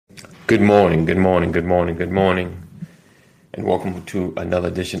Good morning, good morning, good morning, good morning, and welcome to another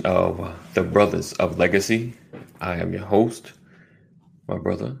edition of The Brothers of Legacy. I am your host, my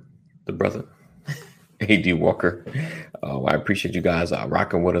brother, the brother, A.D. Walker. I appreciate you guys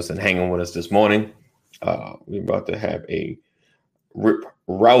rocking with us and hanging with us this morning. We're about to have a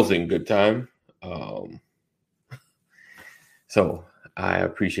rousing good time. So I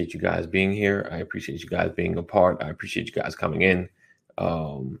appreciate you guys being here. I appreciate you guys being a part. I appreciate you guys coming in.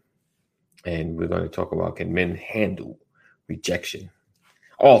 And we're going to talk about, can men handle rejection?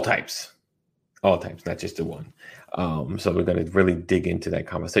 All types, not just the one. So we're going to really dig into that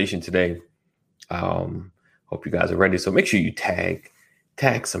conversation today. Hope you guys are ready. So make sure you tag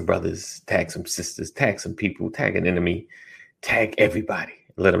some brothers, tag some sisters, tag some people, tag an enemy, tag everybody.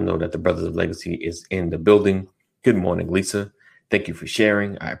 Let them know that the Brothers of Legacy is in the building. Good morning, Lisa. Thank you for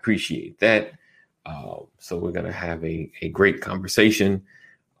sharing. I appreciate that. So we're going to have a great conversation.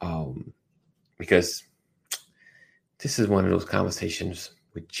 Because this is one of those conversations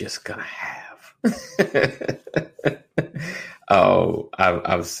we're just gonna have.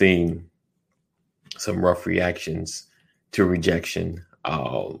 I've seen some rough reactions to rejection,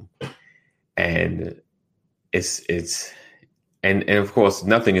 and it's and of course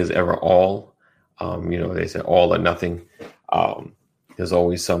nothing is ever all. They say all or nothing. There's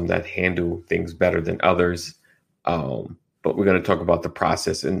always some that handle things better than others. But we're going to talk about the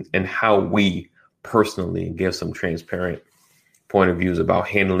process and how we personally give some transparent point of views about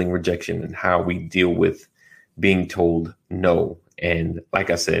handling rejection and how we deal with being told no. And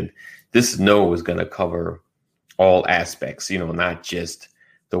like I said, this no is going to cover all aspects, not just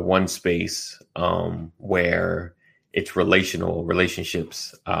the one space where it's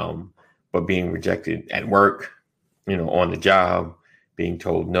relationships, but being rejected at work, on the job, being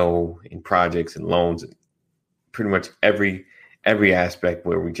told no in projects and loans. Pretty much every aspect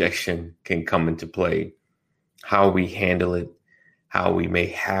where rejection can come into play, how we handle it, how we may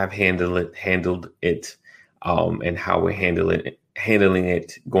have handled it, and how we're handling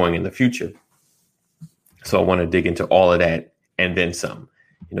it going in the future. So I want to dig into all of that and then some.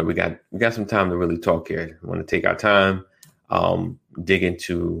 We got some time to really talk here. I want to take our time, dig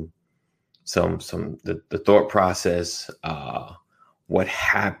into the thought process, what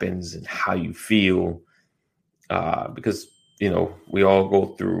happens and how you feel. Because, we all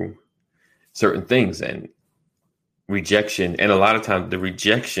go through certain things, and rejection. And a lot of times the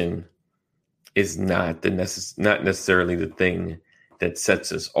rejection is not necessarily the thing that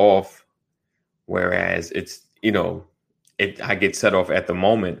sets us off. Whereas it's, I get set off at the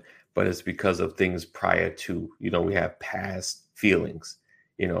moment, but it's because of things prior to, we have past feelings,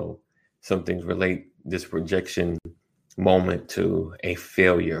 some things relate this rejection moment to a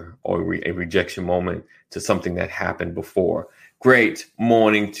failure or a rejection moment to something that happened before. Great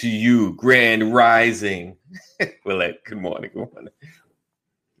morning to you, grand rising. Willette, good morning.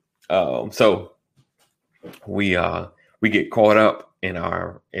 So we get caught up in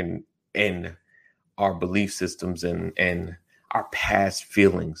our belief systems and our past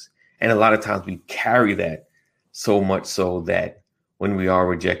feelings, and a lot of times we carry that so much so that when we are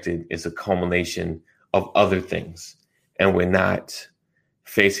rejected, it's a culmination of other things. And we're not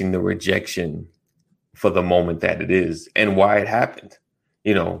facing the rejection for the moment that it is and why it happened.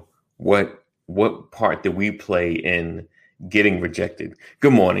 What part did we play in getting rejected?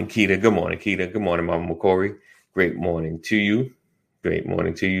 Good morning, Keita. Good morning, Keita. Good morning, Mama McCory. Great morning to you. Great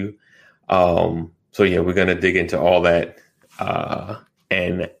morning to you. So yeah, we're going to dig into all that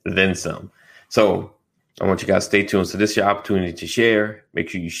and then some. So I want you guys to stay tuned. So this is your opportunity to share. Make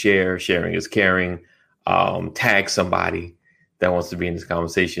sure you share. Sharing is caring. Tag somebody that wants to be in this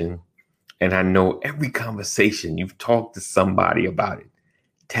conversation. And I know every conversation you've talked to somebody about it.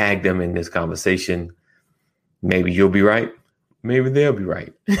 Tag them in this conversation. Maybe you'll be right. Maybe they'll be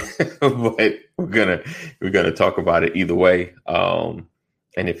right. But we're gonna talk about it either way. And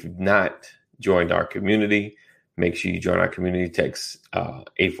if you've not joined our community, make sure you join our community. Text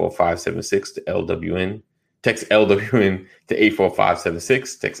 84576 to LWN. Text LWN to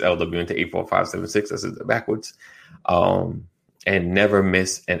 84576. Text LWN to 84576. That's it backwards. And never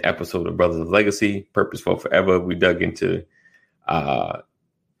miss an episode of Brothers of Legacy, Purpose for Forever. We dug into I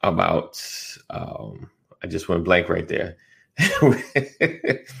just went blank right there.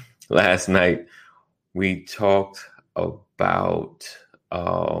 Last night, we talked about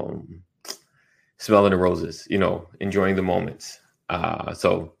smelling the roses, enjoying the moments.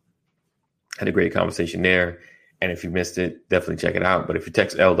 So had a great conversation there. And if you missed it, definitely check it out. But if you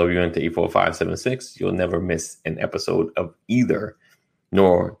text LWN to 84576, you'll never miss an episode of either,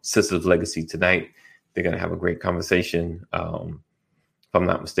 nor Sisters of Legacy tonight. They're going to have a great conversation. if I'm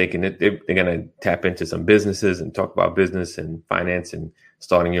not mistaken. They're going to tap into some businesses and talk about business and finance and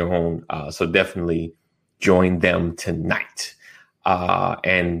starting your own. So definitely join them tonight.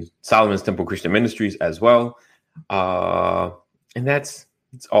 And Solomon's Temple Christian Ministries as well. And it's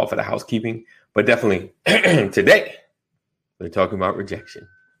all for the housekeeping. But definitely today, we're talking about rejection,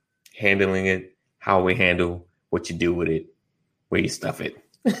 handling it, how we handle what you do with it, where you stuff it.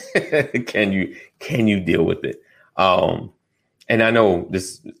 Can you deal with it? And I know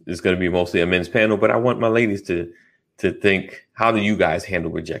this is going to be mostly a men's panel, but I want my ladies to think, how do you guys handle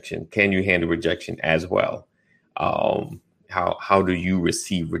rejection? Can you handle rejection as well? How do you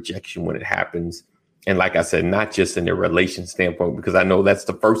receive rejection when it happens? And like I said, not just in a relation standpoint, because I know that's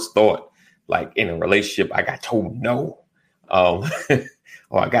the first thought. Like in a relationship, I got told no, or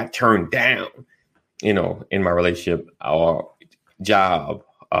I got turned down, in my relationship or job,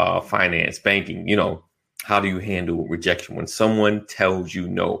 finance, banking, how do you handle rejection when someone tells you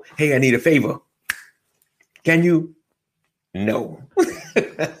no? Hey, I need a favor. Can you? No,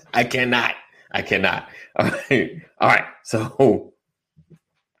 I cannot. All right. So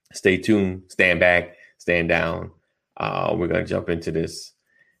stay tuned, stand back, stand down. We're going to jump into this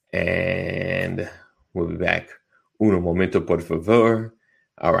and we'll be back. Uno momento, por favor.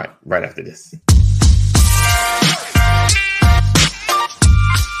 All right. Right after this.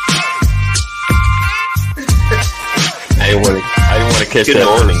 I didn't want to catch that.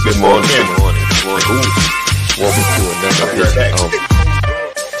 Good morning. Welcome to another episode.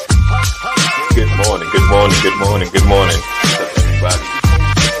 Good morning. What's up, everybody?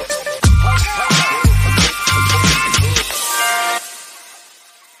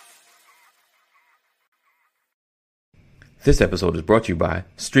 This episode is brought to you by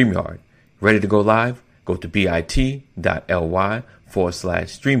StreamYard. Ready to go live? Go to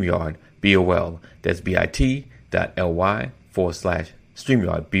bit.ly/StreamYard BOL. That's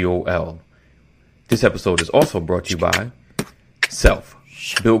bit.ly/StreamYard BOL. This episode is also brought to you by Self.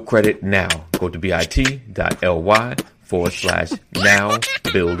 Build credit now. Go to bit.ly/now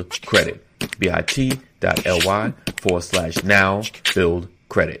build credit. bit.ly/now build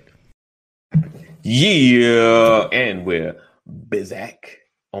credit. Yeah, and we're Bizak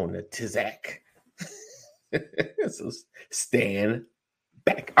on the Tizak. So stand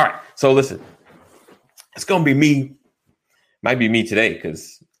back. All right. So listen, it's gonna be me. Might be me today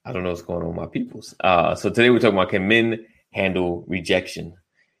because I don't know what's going on with my peoples. So today we're talking about, can men handle rejection?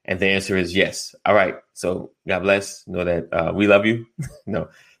 And the answer is yes. All right. So God bless. Know that we love you. No.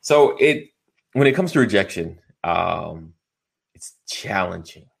 So when it comes to rejection, it's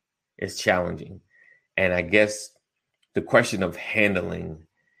challenging. And I guess the question of handling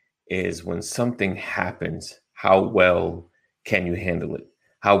is, when something happens, how well can you handle it?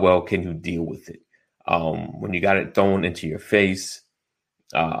 How well can you deal with it? When you got it thrown into your face,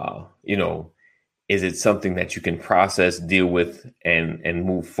 is it something that you can process, deal with, and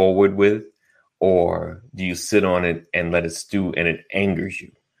move forward with? Or do you sit on it and let it stew and it angers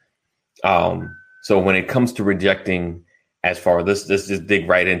you? So when it comes to rejecting, as far as let's just dig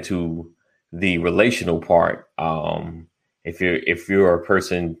right into the relational part. If you're a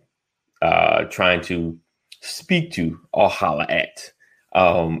person trying to speak to or holler at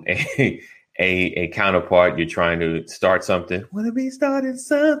a counterpart, you're trying to start something. Want to be starting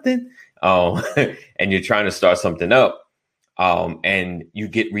something? And you're trying to start something up, and you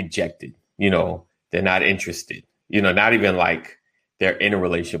get rejected. They're not interested. Not even like they're in a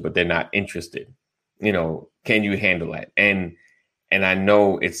relationship, but they're not interested. Can you handle that? And I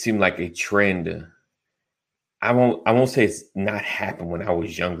know it seemed like a trend. I won't say it's not happened when I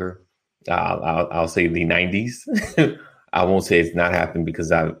was younger. I'll say the 90s. I won't say it's not happened because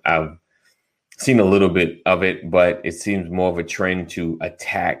I've seen a little bit of it, but it seems more of a trend to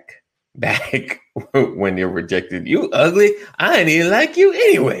attack back when they're rejected. You ugly. I ain't even like you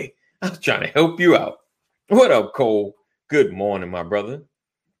anyway. I was trying to help you out. What up, Cole? Good morning, my brother.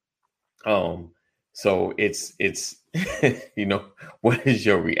 So it's what is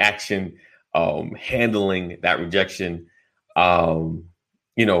your reaction handling that rejection?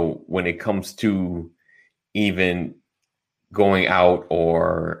 When it comes to even going out,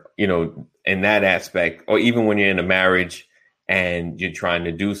 or in that aspect, or even when you're in a marriage and you're trying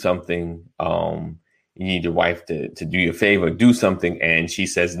to do something, you need your wife to do you a favor, do something, and she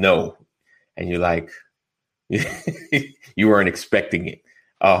says no, and you're like, you weren't expecting it,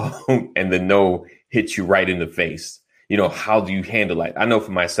 and the no hits you right in the face. How do you handle it? I know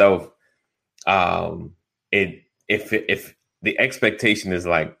for myself, if the expectation is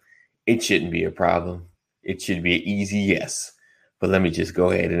like, it shouldn't be a problem, it should be an easy yes, but let me just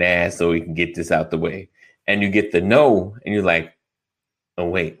go ahead and ask so we can get this out the way. And you get the no, and you're like, oh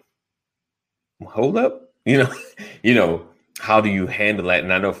wait, hold up, how do you handle that?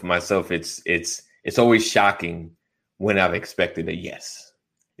 And I know for myself, it's always shocking when I've expected a yes.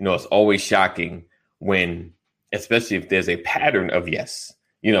 It's always shocking when, especially if there's a pattern of yes.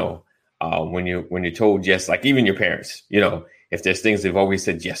 When you're told yes, like even your parents, if there's things they've always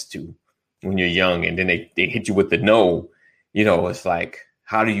said yes to when you're young, and then they hit you with the no, it's like,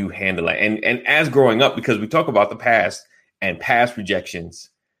 how do you handle it? And as growing up, because we talk about the past, and past rejections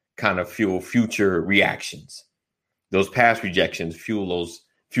kind of fuel future reactions. Those past rejections fuel those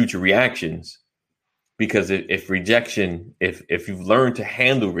future reactions, because if you've learned to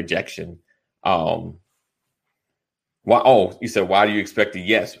handle rejection, you said, why do you expect a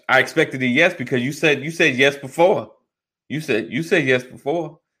yes? I expected a yes because you said yes before. You said yes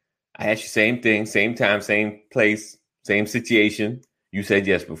before. I asked you same thing, same time, same place, same situation. You said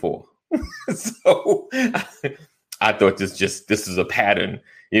yes before. So I thought this is a pattern.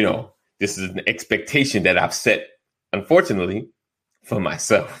 This is an expectation that I've set, unfortunately, for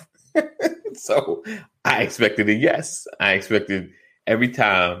myself. So I expected a yes. I expected every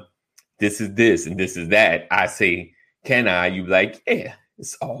time this is this and this is that, I say, can I? You like, yeah,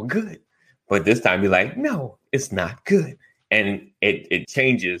 it's all good. But this time you're like, no, it's not good. And it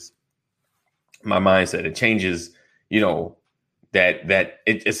changes my mindset. It changes, that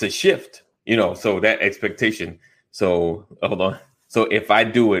it's a shift, so that expectation. So hold on. So if I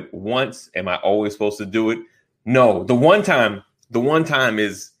do it once, am I always supposed to do it? No. The one time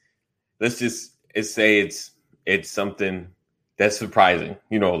is, let's just say it's something that's surprising,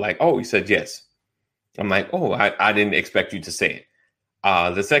 like, oh, you said yes. I'm like, oh, I didn't expect you to say it.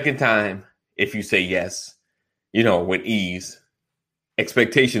 The second time, if you say yes, with ease,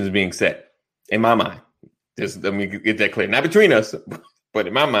 expectations being set in my mind. Let me get that clear. Not between us, but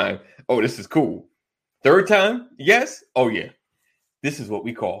in my mind, oh, this is cool. Third time, yes. Oh, yeah. This is what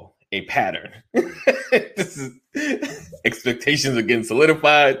we call a pattern. This is expectations are getting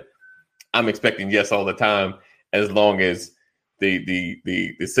solidified. I'm expecting yes all the time, as long as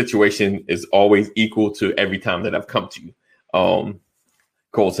the situation is always equal to every time that I've come to you.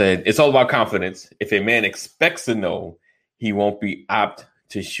 Cole said, it's all about confidence. If a man expects a no, he won't be apt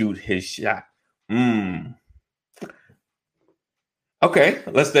to shoot his shot. Okay,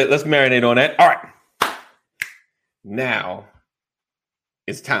 let's marinate on that. All right. Now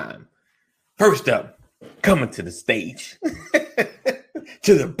it's time. First up, coming to the stage,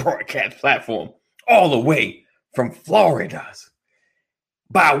 to the broadcast platform, all the way from Florida,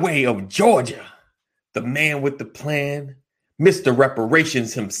 by way of Georgia, the man with the plan, Mr.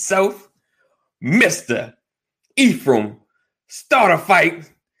 Reparations himself, Mr. Ephraim, start a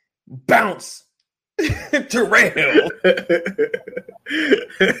fight, bounce, Terrell.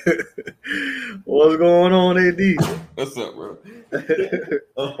 What's going on, AD? What's up, bro?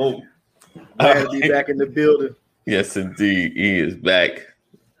 Glad to be back in the building. Yes, indeed. He is back.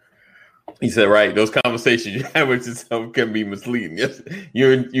 He said, right, those conversations you have with yourself can be misleading. Yes,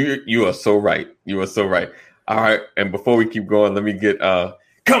 you are so right. You are so right. All right, and before we keep going, let me get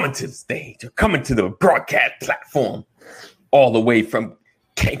coming to the stage, coming to the broadcast platform, all the way from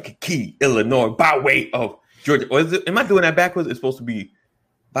Kankakee, Illinois, by way of Georgia. Or is it, am I doing that backwards? It's supposed to be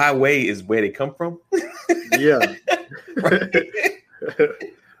by way is where they come from. Yeah.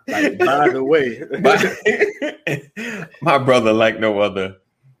 Like, by the way. My brother, like no other,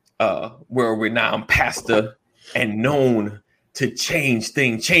 world-renowned pastor and known to change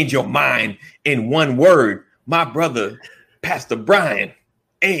things, change your mind in one word. My brother, Pastor Brian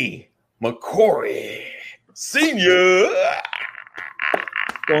A. McCory Sr.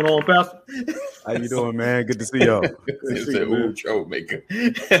 What's going on, Pastor? How you doing, man? Good to see y'all. It's an old troublemaker.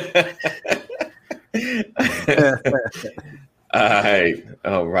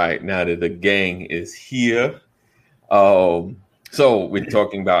 All right. Now that the gang is here, so we're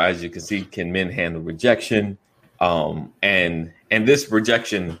talking about, as you can see, can men handle rejection? And this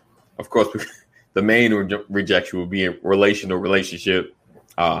rejection, of course, the main rejection would be a relationship,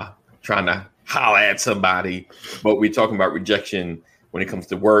 trying to holler at somebody. But we're talking about rejection when it comes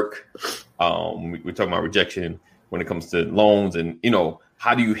to work. We're talking about rejection when it comes to loans, and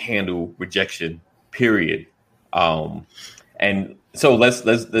how do you handle rejection? Period. And so let's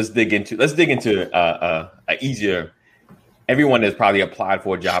dig into a easier. Everyone has probably applied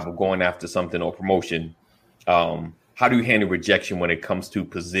for a job or going after something or promotion. How do you handle rejection when it comes to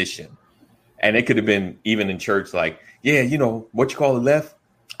position? And it could have been even in church, like, yeah, what you call it left?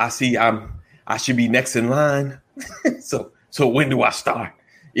 I should be next in line. So when do I start?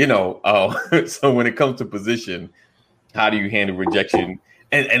 So when it comes to position, how do you handle rejection?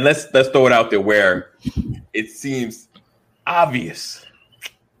 And let's throw it out there where it seems obvious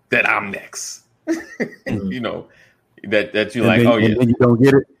that I'm next. You know, that you're And like, then, oh and yeah, then you don't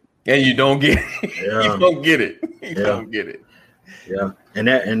get it. and you don't get it. Yeah. You don't get it. You Yeah. don't get it. Yeah,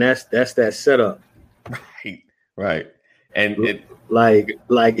 and that's that setup. Right. And it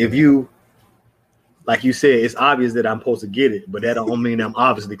Like if you, like you said, it's obvious that I'm supposed to get it, but that don't mean I'm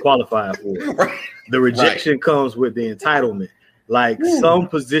obviously qualified for it. right. The rejection comes with the entitlement. Like some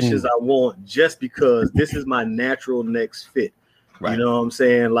positions I want just because this is my natural next fit. Right. You know what I'm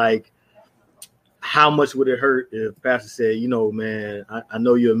saying? Like, how much would it hurt if Pastor said, you know, man, I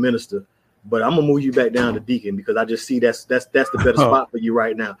know you're a minister, but I'm gonna move you back down to deacon because I just see that's the better spot for you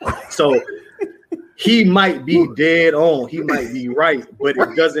right now. So he might be dead on, he might be right, but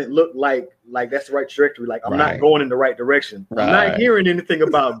it doesn't look like that's the right trajectory. Like I'm not going in the right direction. I'm not hearing anything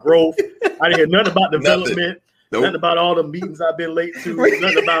about growth. I didn't hear nothing about development, nothing about all the meetings I've been late to,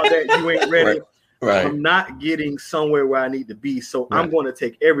 nothing about that you ain't ready. Right. I'm not getting somewhere where I need to be. So I'm going to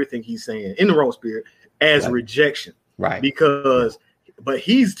take everything he's saying in the wrong spirit as rejection. Right. Because but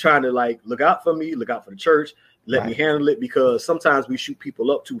he's trying to like look out for me, look out for the church, let me handle it, because sometimes we shoot people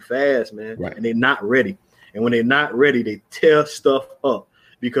up too fast, man, and they're not ready. And when they're not ready, they tear stuff up,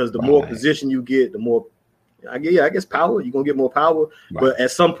 because the more position you get, the more I guess power, you're gonna get more power. But at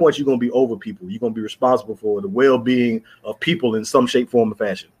some point you're gonna be over people. You're gonna be responsible for the well-being of people in some shape, form, or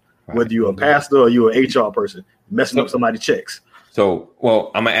fashion. Whether you're a pastor or you're an HR person, messing up somebody's checks. So,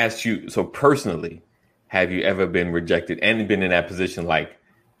 well, I'm gonna ask you. So, personally, have you ever been rejected and been in that position? Like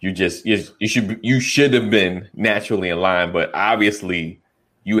you should have been naturally in line, but obviously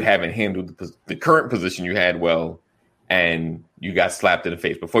you haven't handled the current position you had well, and you got slapped in the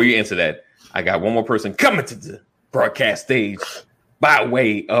face. Before you answer that, I got one more person coming to the broadcast stage by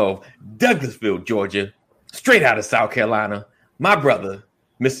way of Douglasville, Georgia, straight out of South Carolina. My brother,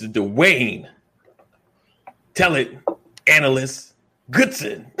 Mr. Dwayne, tell it, analyst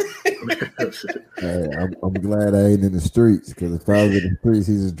Goodson. Hey, I'm glad I ain't in the streets, because if I was in the streets,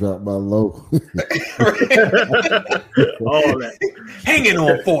 he just dropped my low. All that. Hanging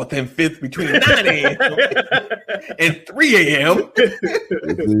on 4th and 5th between 9 a.m. and 3 a.m.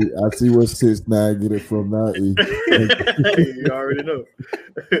 I see where 6ix9ine get it from now, E. You already know.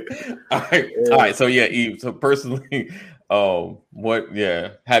 All right. So yeah, Eve. So personally,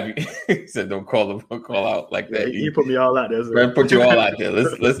 have you he said don't call out like that. You put me all out there. So. Put you all out there.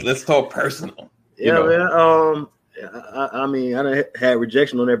 Let's talk personal. Man. I mean, I done had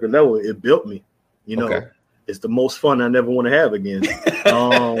rejection on every level. It built me. You know, it's the most fun I never want to have again.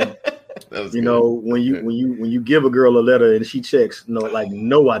 When you give a girl a letter and she checks, no,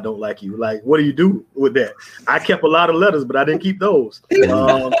 I don't like you. Like, what do you do with that? I kept a lot of letters, but I didn't keep those.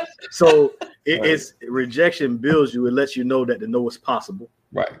 So it's rejection builds you. It lets you know that the no is possible.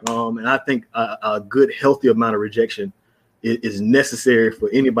 Right. And I think a good, healthy amount of rejection is necessary for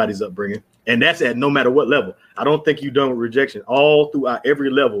anybody's upbringing. And that's at no matter what level. I don't think you're done with rejection. All throughout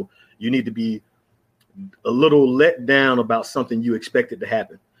every level, you need to be a little let down about something you expected to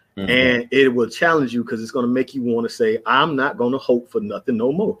happen. Mm-hmm. And it will challenge you, because it's going to make you want to say, I'm not going to hope for nothing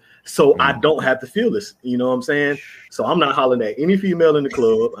no more. So I don't have to feel this. You know what I'm saying? So I'm not hollering at any female in the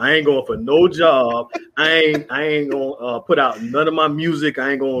club. I ain't going for no job. I ain't going to put out none of my music.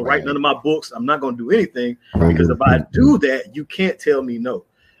 I ain't going to write none of my books. I'm not going to do anything, because if I do that, you can't tell me no.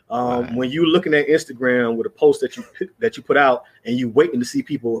 When you're looking at Instagram with a post that you put out and you waiting to see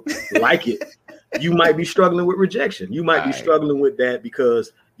people like it, you might be struggling with rejection. You might be struggling with that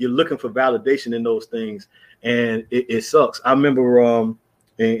because you're looking for validation in those things, and it sucks. I remember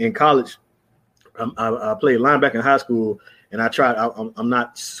in college, I played linebacker in high school, and I tried. I'm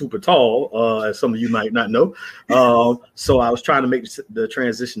not super tall, as some of you might not know. So I was trying to make the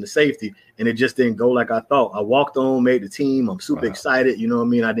transition to safety, and it just didn't go like I thought. I walked on, made the team. I'm super excited. You know what I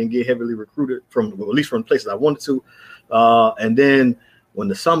mean? I didn't get heavily recruited at least from the places I wanted to. And then when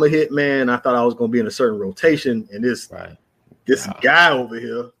the summer hit, man, I thought I was going to be in a certain rotation, and this guy over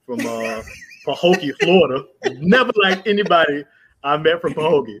here from Pahokee, Florida, never liked anybody I met from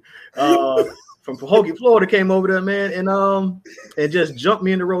Pahokee. From Pahokee, Florida, came over there, man, and just jumped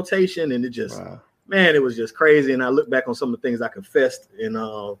me in the rotation, and it just, man, it was just crazy. And I look back on some of the things I confessed, and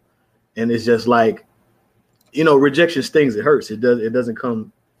it's just like, rejection stings. It hurts. It doesn't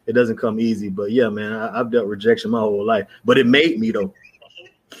come easy. But yeah, man, I've dealt rejection my whole life, but it made me though.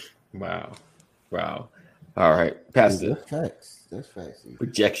 Wow. All right, Pastor. That's facts.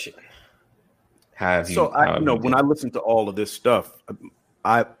 Rejection. When I listen to all of this stuff,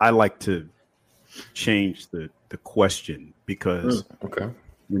 I like to change the question, because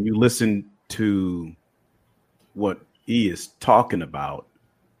when you listen to what he is talking about,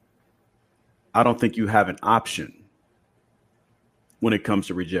 I don't think you have an option when it comes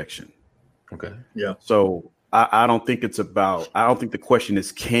to rejection. Okay. Yeah. So I don't think the question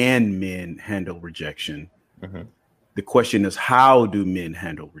is, can men handle rejection? Mm-hmm. The question is, how do men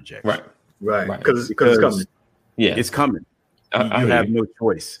handle rejection? Right. Because it's coming. Yeah, it's coming. You have no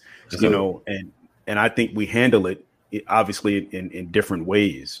choice, and I think we handle it obviously in different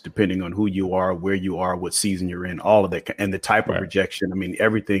ways, depending on who you are, where you are, what season you're in, all of that, and the type of rejection. I mean,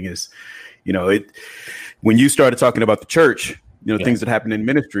 everything is, when you started talking about the church, things that happen in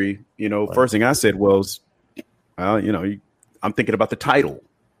ministry, first thing I said was, I'm thinking about the title.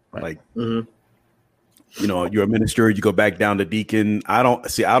 Like, you're a minister, you go back down to deacon. I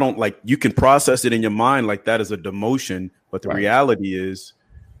don't like, you can process it in your mind like that is a demotion, but the reality is,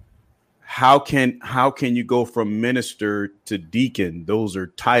 how can you go from minister to deacon? Those are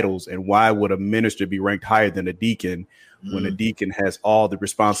titles. And why would a minister be ranked higher than a deacon when a deacon has all the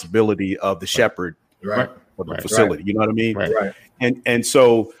responsibility of the shepherd for the facility? You know what I mean? Right. And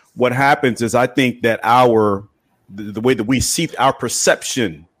so what happens is, I think that the way that we see our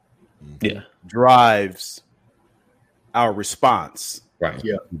perception drives our response. Right.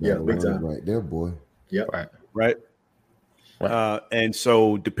 Yeah. Right there, boy. Yeah. Right. And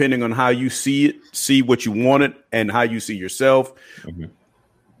so depending on how you see what you wanted and how you see yourself,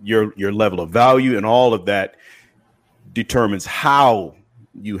 your level of value and all of that determines how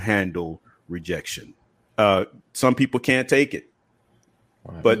you handle rejection. Some people can't take it,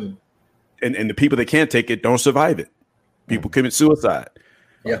 but and the people that can't take it don't survive it. People commit suicide.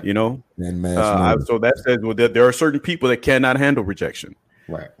 Yeah. So that says, well, there are certain people that cannot handle rejection.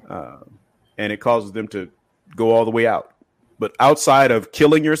 Right. And it causes them to go all the way out. But outside of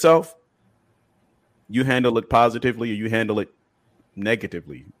killing yourself, you handle it positively, or you handle it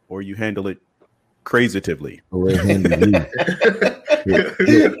negatively, or you handle it crazitively. You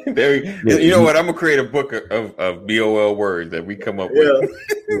know what? I'm gonna create a book of BOL words that we come up with.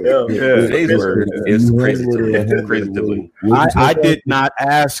 Today's word is crazitively.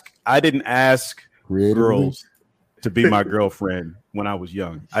 I didn't ask girls to be my girlfriend when I was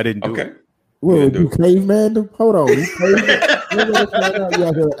young. I didn't do it. Well, you caveman? Hold on. You caveman?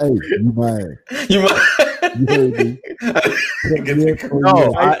 Hey, you mine. You heard me.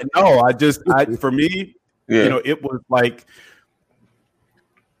 For me, it was like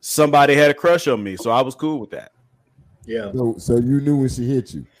somebody had a crush on me, so I was cool with that. Yeah. So you knew when she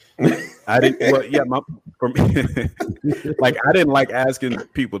hit you. I didn't. Well, for me, like, I didn't like asking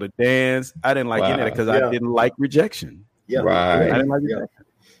people to dance. I didn't like any of it because I didn't like rejection. Yeah. Right. I didn't like rejection.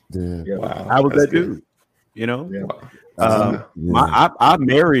 Yeah. Wow. I was that dude, I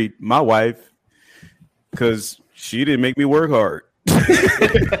married my wife because she didn't make me work hard.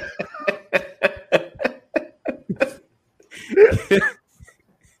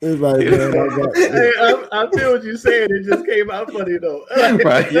 It's like, man, I feel what you're saying. It just came out funny though.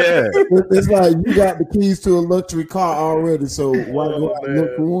 Right? Yeah. It's like you got the keys to a luxury car already, so why go out and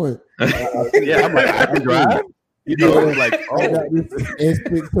look for one? I'm like, I can drive. Like, I got this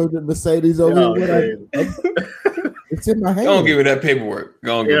S600 Mercedes over here. It's in my hand. Don't give me that paperwork.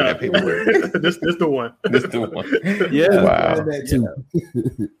 Go on, give me that paperwork. This the one. This the one. Yeah. Wow.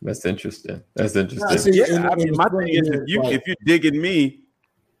 That's interesting. My thing is, if you're digging me,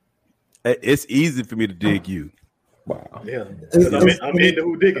 it's easy for me to dig you. Wow. Yeah. I'm into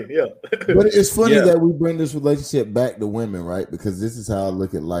who digging. Yeah. But it's funny that we bring this relationship back to women, right? Because this is how I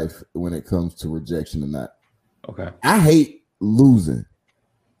look at life when it comes to rejection or not. Okay. I hate losing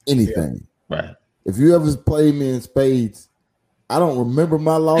anything. Yeah. Right. If you ever play me in spades, I don't remember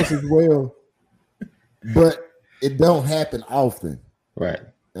my losses well, but it don't happen often. Right.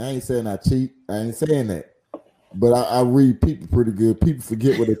 I ain't saying I cheat. I ain't saying that. But I read people pretty good. People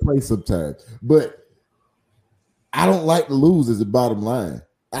forget what they play sometimes. But I don't like to lose is the bottom line.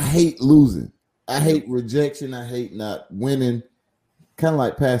 I hate losing. I hate rejection. I hate not winning. Kind of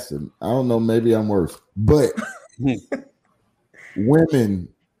like Pastor. I don't know. Maybe I'm worse. But women,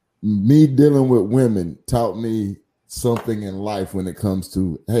 me dealing with women taught me something in life when it comes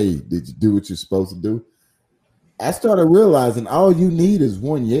to, hey, did you do what you're supposed to do? I started realizing all you need is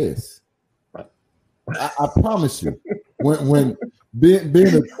one yes. I promise you. When being a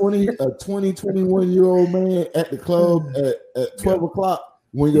 21-year-old man at the club at 12 o'clock,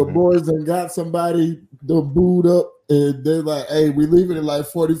 when your boys done got somebody done booed up and they're like, hey, we leaving in like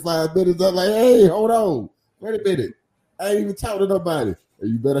 45 minutes. I'm like, hey, hold on. Wait a minute. I ain't even talked to nobody.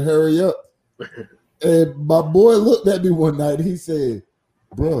 You better hurry up. And my boy looked at me one night and he said,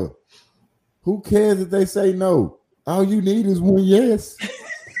 bro, who cares if they say no? All you need is one yes.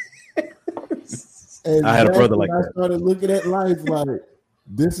 And I had a brother like that. I started looking at life like,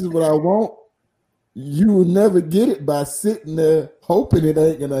 this is what I want. you will never get it by sitting there hoping you're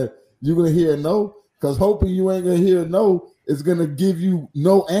gonna hear a no, because hoping you ain't gonna hear a no is gonna give you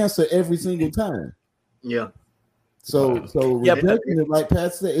no answer every single time. Yeah. So rejection is like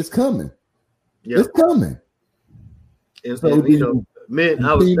Pat said, it's coming. Yeah. It's coming. And, man,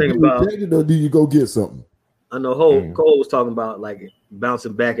 I was thinking about, or do you go get something? I know Cole was talking about like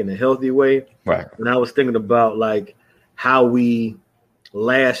bouncing back in a healthy way. Right. And I was thinking about like how we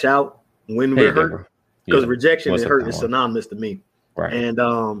lash out when we're hurt. Because rejection and hurt is synonymous to me. Right. And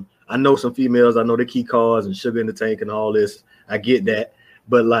I know some females, I know they keep cars and sugar in the tank and all this. I get that.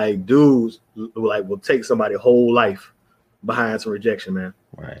 But like dudes will take somebody's whole life behind some rejection, man.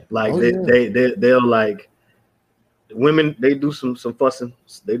 Right. Like they'll like women, they do some fussing,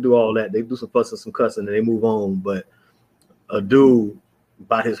 they do all that, they do some fussing, some cussing, and they move on. But a dude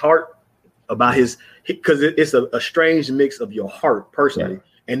about his heart, because it's a strange mix of your heart personally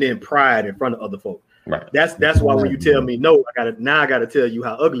and then pride in front of other folk. Right. That's why when you tell me no, I gotta tell you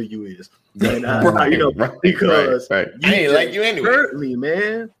how ugly you is. And because I ain't like you anyway. Hurt me,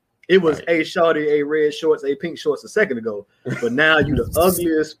 man. It was a shorty, a red shorts, a pink shorts a second ago, but now you the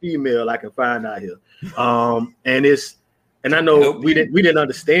ugliest female I can find out here. And I know we didn't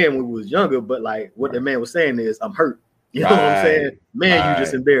understand when we was younger, but like what the man was saying is, I'm hurt. You know what I'm saying? Man, you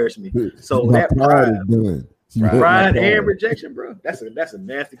just embarrassed me. So that pride and rejection, bro. That's a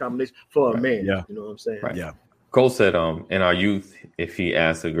nasty combination for a man. Yeah. You know what I'm saying? Right. Yeah. Cole said, in our youth, if he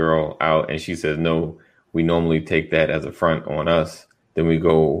asks a girl out and she says no, we normally take that as a front on us. Then we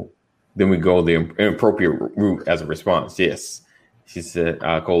go the inappropriate route as a response. Yes. She said,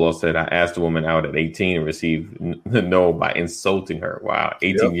 Cole said, I asked a woman out at 18 and received the no by insulting her. Wow.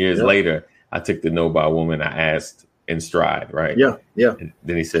 18 years later, I took the no by a woman I asked in stride. Right. Yeah. Yeah. And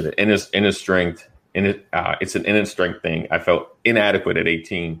then he said, inner strength. It's an inner strength thing. I felt inadequate at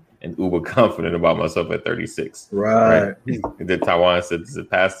 18 and uber confident about myself at 36. Right. Then Taiwan said,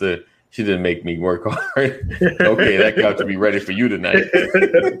 Pastor, she didn't make me work hard. Okay, that got to be ready for you tonight.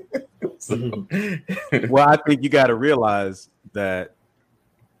 Well, I think you got to realize that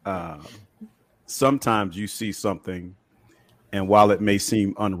sometimes you see something, and while it may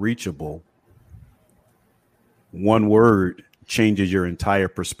seem unreachable, one word changes your entire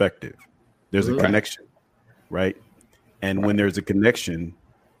perspective. There's a connection, right? And when there's a connection,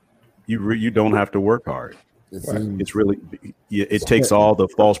 you don't have to work hard. It's really, it takes all the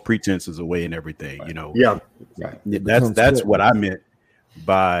false pretenses away and everything, you know. Yeah, right. That's what I meant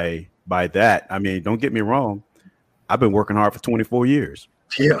by that. I mean, don't get me wrong. I've been working hard for 24 years.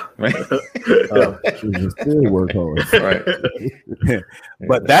 Yeah, right. Still work hard, right?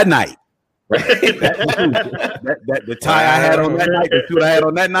 But that night, that the tie I had on that night, the suit I had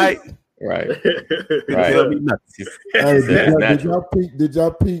on that night. Right. Tell me nothing. Hey, did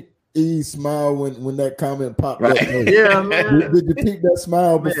y'all peep E smile when that comment popped up? Yeah, man. Did you peep that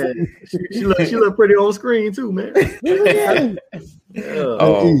smile before? She looked pretty on screen too, man.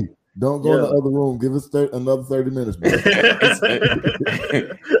 Oh, E, don't go in the other room. Give us another 30 minutes, bro.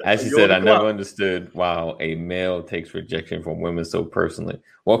 As she said, I never understood why a male takes rejection from women so personally.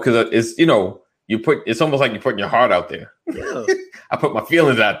 Well, because it's it's almost like you're putting your heart out there. Yeah. I put my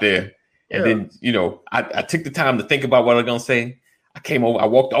feelings out there. And then, I took the time to think about what I'm going to say. I came over. I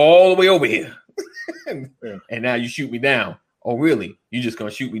walked all the way over here. And now you shoot me down. Oh, really? You just going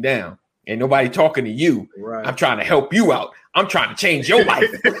to shoot me down? Ain't nobody talking to you. Right. I'm trying to help you out. I'm trying to change your life.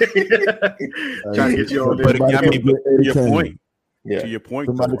 Trying to get you on there. But I mean, to your point. Yeah. To your point.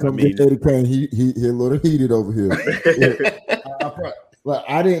 Somebody come get Eddie Kane. He a little heated over here. But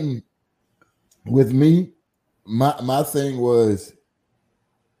I didn't. With me, my thing was,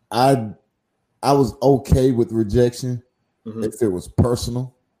 I was okay with rejection if it was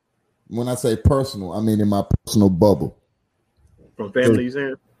personal. When I say personal, I mean in my personal bubble. From family, you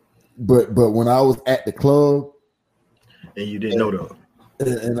saying? But when I was at the club, and you didn't know though,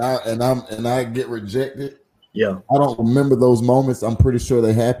 and I get rejected. Yeah, I don't remember those moments. I'm pretty sure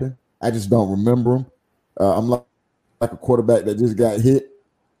they happened. I just don't remember them. I'm like a quarterback that just got hit.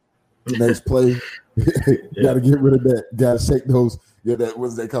 Next play, got to get rid of that. Got to shake those. Yeah, that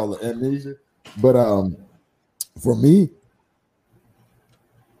what they call it, amnesia. But for me,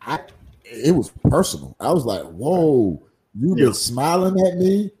 it was personal. I was like, "Whoa, you've been smiling at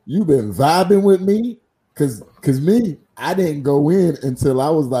me. You've been vibing with me." Because me, I didn't go in until I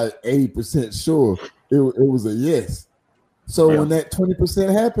was like 80% sure it was a yes. So when that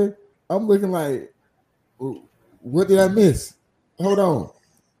 20% happened, I'm looking like, what did I miss? Hold on.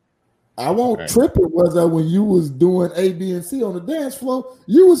 I won't trip it, was I, when you was doing A, B, and C on the dance floor?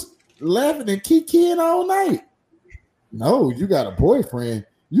 You was laughing and kikiing all night. No, you got a boyfriend.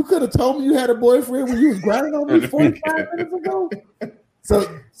 You could have told me you had a boyfriend when you was grinding on me 45 minutes ago.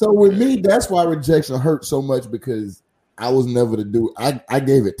 So with me, that's why rejection hurt so much, because I was never to do. I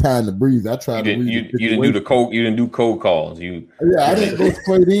gave it time to breathe. I tried to read. You didn't do the cold. You didn't do cold calls. I didn't go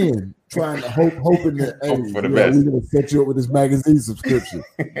straight in trying to hoping that for the best. We're gonna set you up with this magazine subscription.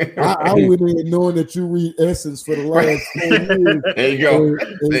 I went in knowing that you read Essence for the last 4 years. There you go.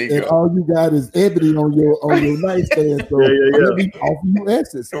 And all you got is Ebony on your nightstand. So let me offer you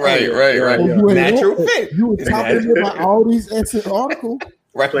Essence. Right. So Natural fit. You were talking about all these Essence articles.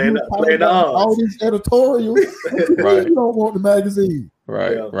 Right. Playing all these editorials. Right. You don't want the magazine.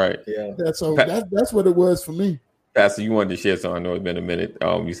 Right. Yeah. That's what it was for me. Pastor, you wanted to share something. I know it's been a minute.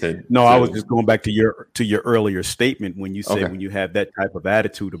 You said no. I was just going back to your earlier statement when you said when you have that type of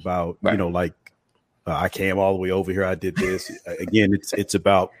attitude about like I came all the way over here. I did this again. It's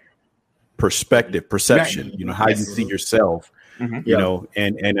about perspective, perception. Right. You know how you see yourself. Mm-hmm. You know,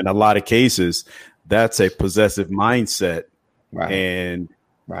 and in a lot of cases, that's a possessive mindset. Right. And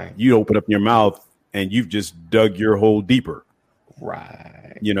you open up your mouth and you've just dug your hole deeper.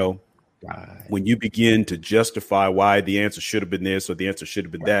 Right. You know. Right. When you begin to justify why the answer should have been this or the answer should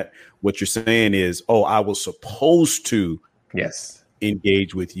have been that, what you're saying is, oh, I was supposed to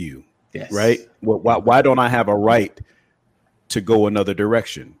engage with you. Yes. Right. Well, why don't I have a right to go another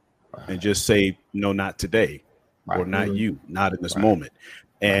direction and just say, no, not today or not you, not in this moment.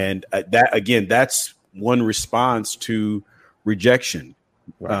 And that's one response to rejection.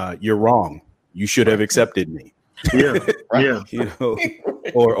 You're wrong. You should have accepted me. Yeah. You know,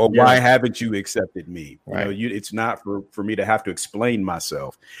 or why haven't you accepted me? You know, it's not for me to have to explain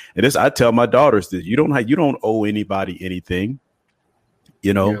myself. And this, I tell my daughters that you don't owe anybody anything,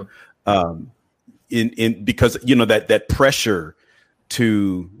 you know, because, you know, that pressure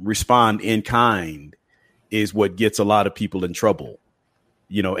to respond in kind is what gets a lot of people in trouble,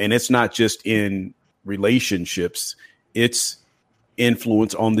 you know, and it's not just in relationships, it's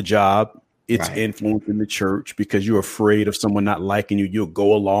influence on the job. It's influence in the church because you're afraid of someone not liking you. You'll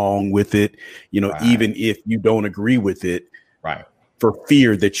go along with it, you know, even if you don't agree with it, for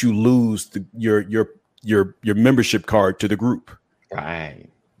fear that you lose your membership card to the group. Right.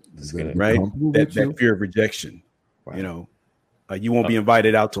 That fear of rejection. You know, you won't be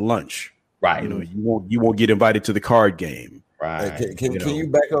invited out to lunch. Right. You know, you won't get invited to the card game. Right. Can you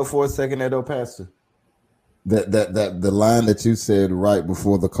back up for a second, though, Pastor? That the line that you said right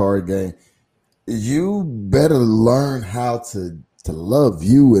before the card game. You better learn how to love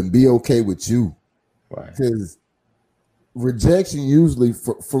you and be okay with you. Because rejection usually,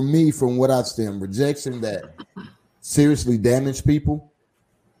 for me, from what I've seen, rejection that seriously damage people,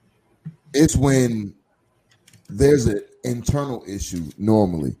 it's when there's an internal issue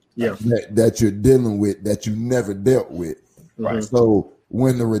normally that you're dealing with that you never dealt with. Right. So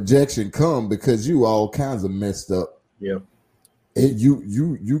when the rejection come because you all kinds of messed up,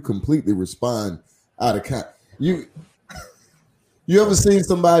 you completely respond out of kind. You ever seen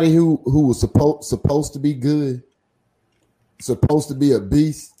somebody who was supposed to be good, supposed to be a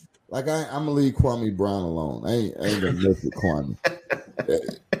beast? Like I'm gonna leave Kwame Brown alone. I ain't gonna mess with Kwame.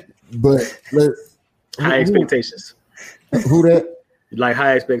 But high expectations. Who that? Like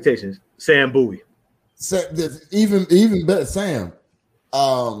high expectations. Sam Bowie. Even better, Sam.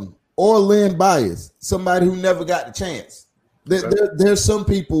 Or Lynn Bias, somebody who never got the chance. There's some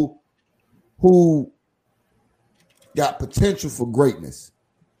people who got potential for greatness,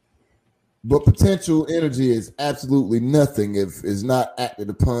 but potential energy is absolutely nothing if it's not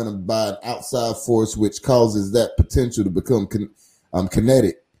acted upon by an outside force, which causes that potential to become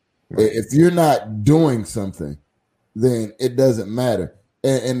kinetic. If you're not doing something, then it doesn't matter.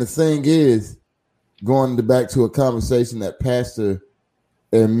 And the thing is, going back to a conversation that Pastor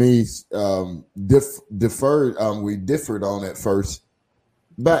and me differed on at first,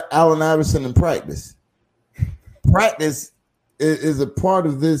 but Allen Iverson in practice. Practice is a part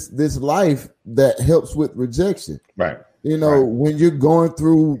of this life that helps with rejection. Right. You know, when you're going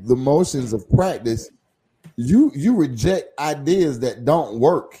through the motions of practice, you reject ideas that don't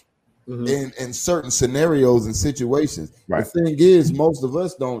work in certain scenarios and situations. Right. The thing is, most of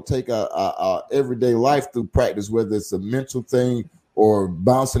us don't take our everyday life through practice, whether it's a mental thing or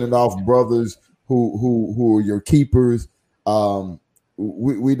bouncing it off brothers who are your keepers.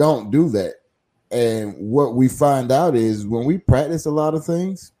 We don't do that. And what we find out is when we practice a lot of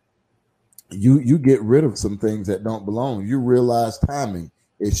things, you get rid of some things that don't belong. You realize timing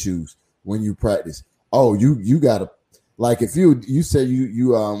issues when you practice. Oh, you gotta, like if you say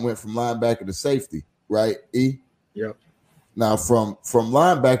you went from linebacker to safety, right? Yep. Now from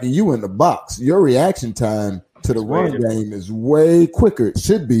linebacker, you in the box. Your reaction time to the run game is way quicker. It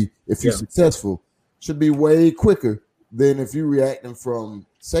should be, if you're successful, should be way quicker than if you're reacting from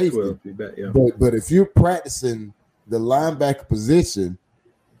safety. But if you're practicing the linebacker position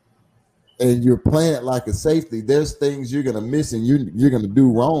and you're playing it like a safety, there's things you're gonna miss and you're gonna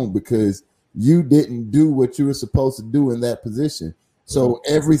do wrong because you didn't do what you were supposed to do in that position. So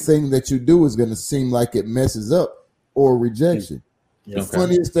everything that you do is gonna seem like it messes up or rejection. The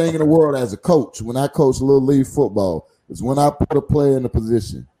funniest thing in the world as a coach, when I coach little league football, is when I put a player in a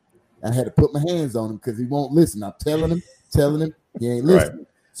position. I had to put my hands on him because he won't listen. I'm telling him, he ain't listening. Right.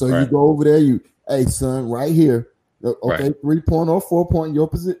 So you go over there, hey son, right here. Okay, 3-point or 4-point, your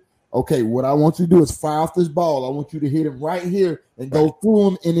position. Okay, what I want you to do is fire off this ball. I want you to hit him right here and go through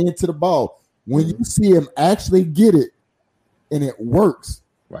him and into the ball. When you see him actually get it and it works,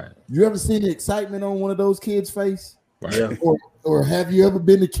 you ever seen the excitement on one of those kids' face? Right. Yeah. Or have you ever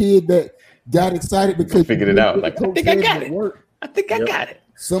been the kid that got excited because figured it out? Like, I think I got it. I think I got it.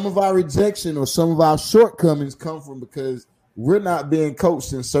 Some of our rejection or some of our shortcomings come from because we're not being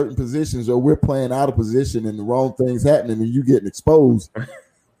coached in certain positions or we're playing out of position and the wrong things happening and you getting exposed. And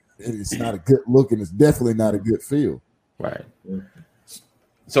it's not a good look and it's definitely not a good feel. Right.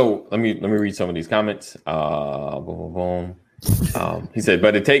 So let me read some of these comments. He said,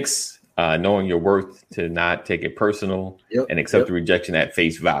 but it takes knowing your worth to not take it personal and accept the rejection at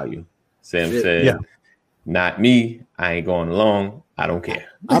face value. Sam said, not me. I ain't going along. I don't care.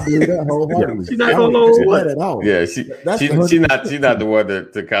 I believe that wholeheartedly. She's not going along at all. Yeah, she's not the one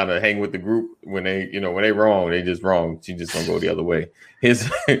to kind of hang with the group when they wrong, they just wrong. She's just gonna go the other way.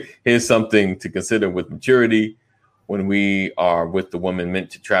 Here's something to consider with maturity. When we are with the woman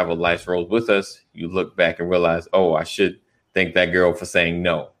meant to travel life's roads with us, you look back and realize, oh, I should thank that girl for saying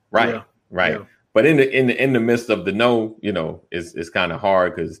no. Right. Yeah. Right. Yeah. But in the midst of the no, it's kind of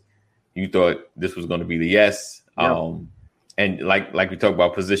hard because you thought this was going to be the yes. Yeah. And like we talk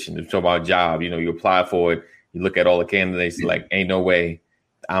about position, we talk about job, you apply for it. You look at all the candidates, like, ain't no way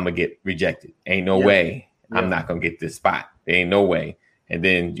I'm going to get rejected. Ain't no way I'm not going to get this spot. There ain't no way. And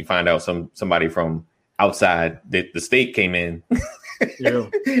then you find out somebody from outside the state came in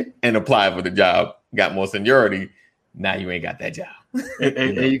and applied for the job, got more seniority. Now you ain't got that job.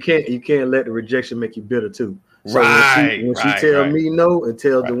 and you can't let the rejection make you bitter too. So when she tell me no and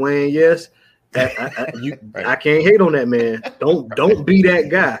tell Dwayne yes, I can't hate on that man. Don't be that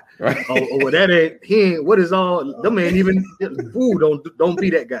guy. Or that ain't what is all the man even don't be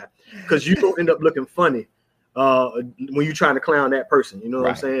that guy because you don't end up looking funny when you're trying to clown that person. You know what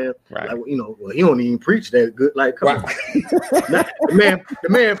I'm saying? Right. Like, well, he don't even preach that good. Like, come on. the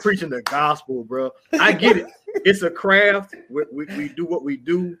man preaching the gospel, bro. I get it. It's a craft. We do what we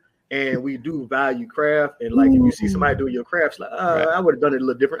do. And we do value craft. And like, if you see somebody doing your crafts, like, I would have done it a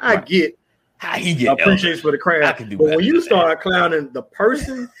little different. I get how he get appreciation for the craft. But when you start clowning the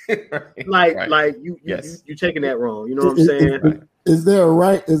person, like you taking that wrong. You know what I'm saying? Is there a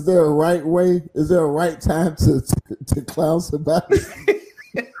right way? Is there a right time to clown somebody?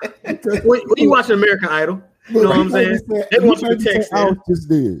 when you watch American Idol, you know what I'm saying? They want you to text. Ouch just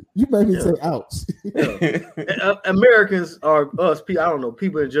did. You made me say ouch. Americans are us. I don't know.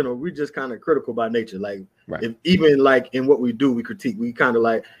 People in general, we just kind of critical by nature. Like, if even like in what we do, we critique. We kind of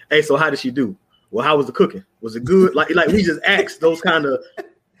like, hey, so how did she do? Well, how was the cooking? Was it good? Like we just ask those kind of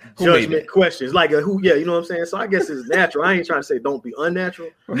judgment questions. Like you know what I'm saying? So I guess it's natural. I ain't trying to say don't be unnatural.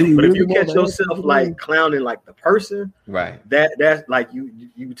 But if you catch yourself like clowning like the person, that's like you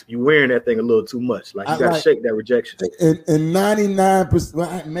wearing that thing a little too much. Like you gotta shake that rejection. And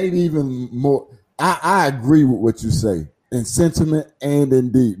 99%, maybe even more. I agree with what you say in sentiment and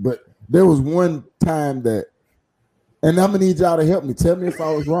in deed. But there was one time that, and I'm gonna need y'all to help me. Tell me if I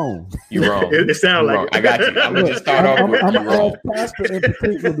was wrong. You're wrong. It sounds like I got you. I'm gonna just start off with I'm gonna ask Pastor in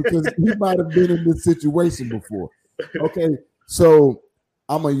particular because he might have been in this situation before. Okay, so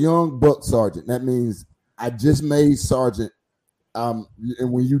I'm a young buck sergeant. That means I just made sergeant. And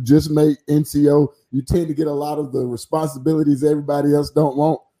when you just make NCO, you tend to get a lot of the responsibilities everybody else don't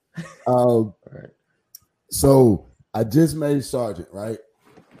want. So I just made sergeant, right?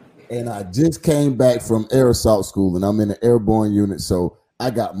 And I just came back from air assault school, and I'm in an airborne unit, so I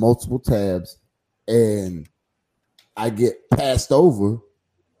got multiple tabs, and I get passed over,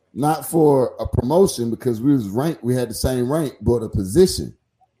 not for a promotion because we was ranked, we had the same rank, but a position.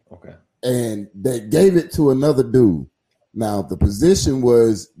 Okay. And they gave it to another dude. Now, the position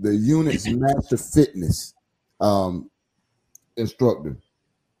was the unit's master fitness instructor.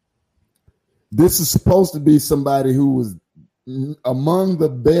 This is supposed to be somebody who was among the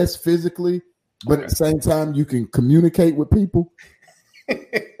best physically, but at the same time you can communicate with people.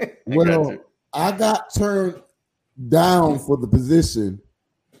 Well, I got turned down for the position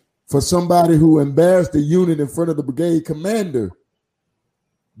for somebody who embarrassed the unit in front of the brigade commander,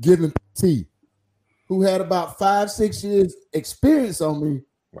 giving PT, who had about 5-6 years experience on me,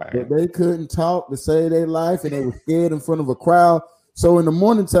 but they couldn't talk to save their life and they were scared in front of a crowd. So in the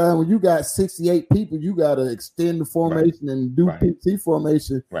morning time, when you got 68 people, you got to extend the formation and do PT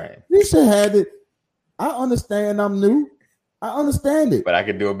formation. You should have it. I understand I'm new. I understand it. But I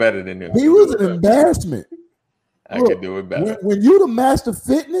could do it better than him. He was an embarrassment. I could do it better. When you the master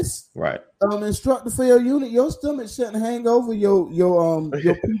fitness instructor for your unit, your stomach shouldn't hang over your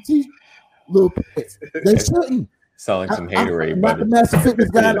PT little pets. They shouldn't. Sound like some haterade, not the master fitness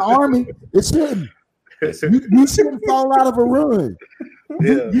guy in the army. It shouldn't. You shouldn't fall out of a run.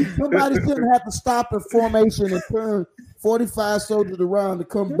 Somebody shouldn't have to stop in formation and turn 45 soldiers around to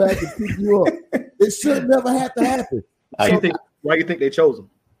come back and pick you up. It should never have to happen. Why do you think they chose him?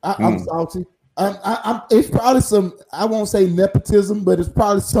 I'm salty. It's probably some, I won't say nepotism, but it's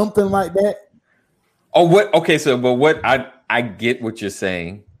probably something like that. Oh, what? Okay, so but what I get what you're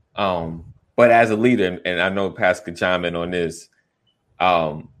saying. But as a leader, and I know Pascal can chime in on this,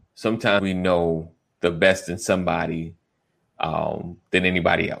 sometimes we know the best in somebody than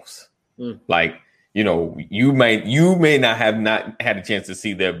anybody else. Like, you know, you may not have had a chance to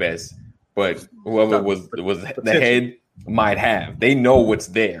see their best, but whoever was the head might have. They know what's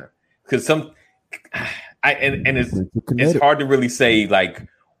there. Because it's hard to really say, like,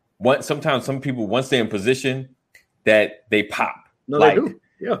 sometimes some people, once they're in position, that they pop. No, like, they do.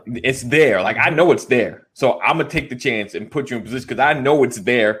 Yeah, it's there. Like, I know it's there, so I'm gonna take the chance and put you in position because I know it's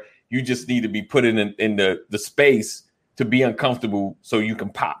there. You just need to be put in the space to be uncomfortable so you can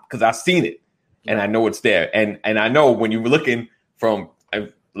pop. Because I've seen it and I know it's there. And I know when you're looking from,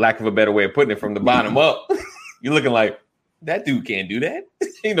 lack of a better way of putting it, from the bottom up, you're looking like, that dude can't do that.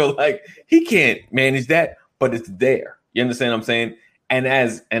 You know, like, he can't manage that, but it's there. You understand what I'm saying? And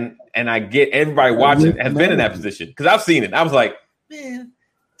and I get everybody watching has been in that position because I've seen it. I was like, man,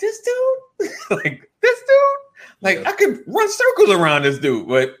 this dude, I could run circles around this dude,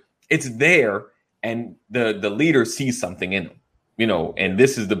 but it's there. And the leader sees something in him, you know, and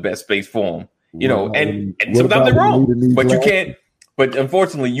this is the best space for him, you know, and sometimes they're wrong, but you can't, but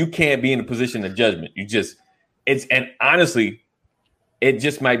unfortunately you can't be in a position of judgment. And honestly, it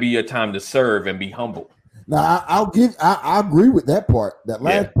just might be your time to serve and be humble. Now I agree with that part, that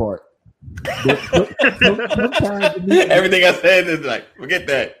last part. Everything I said is like, forget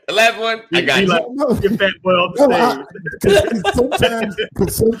that. The last one, I got you. Get that boy off the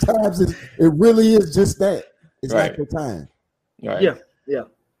stage. Sometimes it really is just that. It's like the time. Right. Yeah.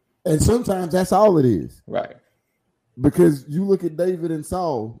 And sometimes that's all it is. Right. Because you look at David and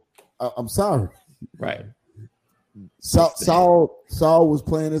Saul. I'm sorry. Right. Saul was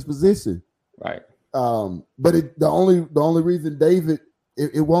playing his position. Right. But the only reason David,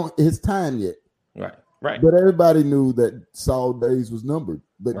 it won't his time yet. Right. But everybody knew that Saul days was numbered,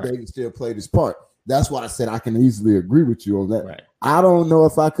 but David still played his part. That's why I said I can easily agree with you on that. Right. I don't know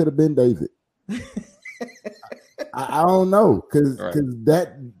if I could have been David. I don't know because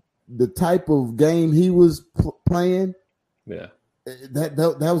that the type of game he was playing. Yeah.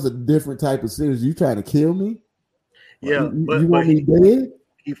 That was a different type of series. You trying to kill me? Yeah, you want me dead?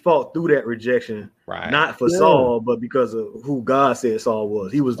 He fought through that rejection, not for Saul, but because of who God said Saul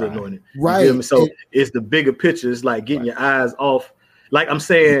was. He was the anointed. Right. So it's the bigger picture. It's like getting your eyes off. Like I'm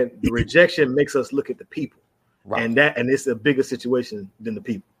saying, the rejection makes us look at the people, and it's a bigger situation than the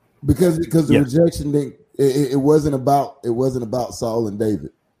people. Because the rejection, it wasn't about Saul and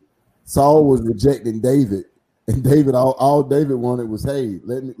David. Saul was rejecting David, and David all David wanted was, hey,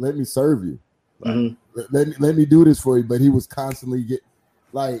 let me serve you. Mm-hmm. Let me do this for you. But he was constantly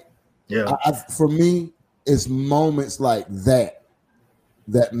for me, it's moments like that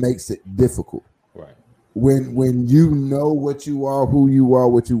makes it difficult. Right. When you know what you are, who you are,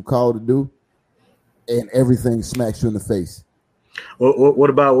 what you called to do, and everything smacks you in the face. What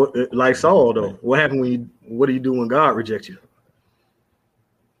about like Saul though? What happened what do you do when God rejects you?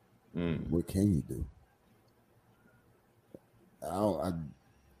 What can you do?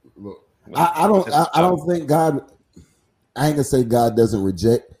 I don't think God. I ain't gonna say God doesn't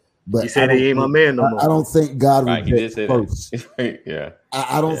reject, but he said he ain't my man no more. I don't think God rejects first. Yeah,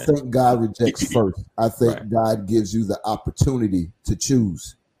 I don't think God rejects first. I think God gives you the opportunity to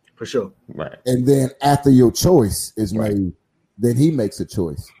choose. For sure. Right. And then after your choice is made, then He makes a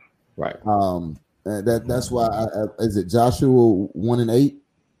choice. Right. That's why is it Joshua 1:8?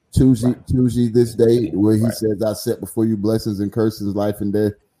 Choose ye this day, where He says, "I set before you blessings and curses, life and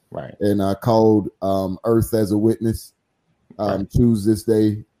death." Right. And I called earth as a witness. Choose this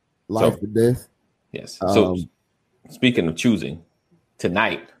day, life or death. Yes. speaking of choosing,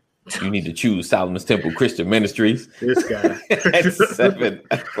 tonight you need to choose Solomon's Temple Christian Ministries. This guy at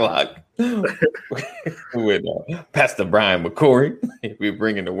 7:00 with Pastor Brian McCory. We're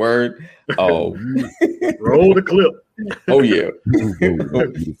bringing the word. Oh, roll the clip. Oh yeah,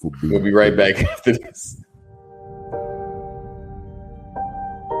 we'll be right back after this.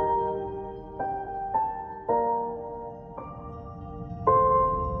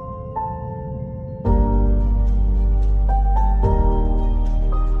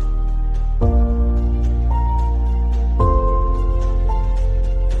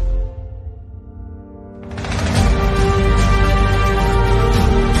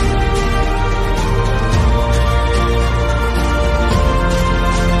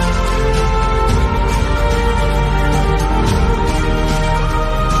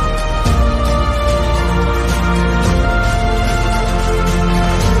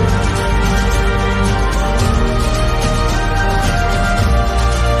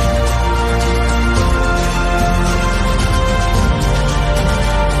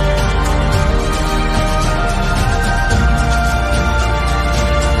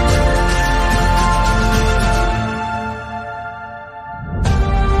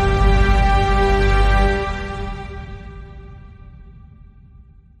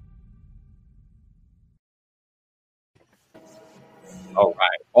 All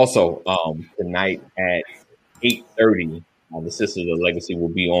right. Also, tonight at 8:30, the Sisters of Legacy will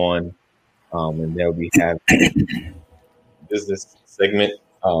be on, and they'll be having business segment.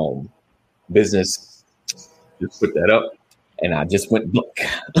 Business, just put that up, and I just went look.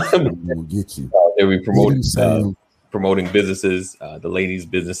 We'll get you. They'll be promoting businesses, the ladies'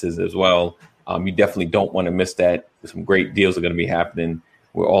 businesses as well. You definitely don't want to miss that. Some great deals are going to be happening.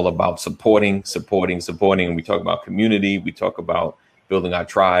 We're all about supporting. And we talk about community. We talk about building our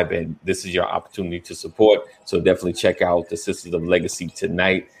tribe, and this is your opportunity to support. So definitely check out the Sisters of Legacy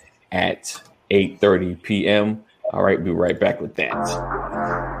tonight at 8:30 p.m. All right, we'll be right back with that.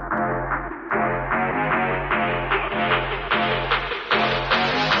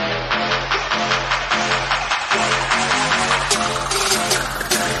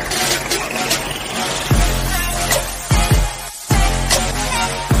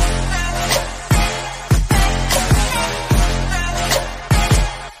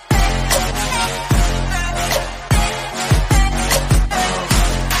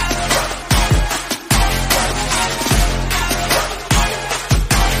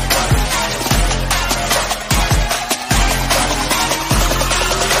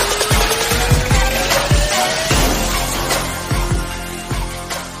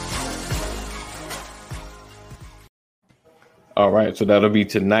 All right, so that'll be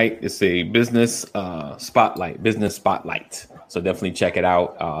tonight. It's a business spotlight. So definitely check it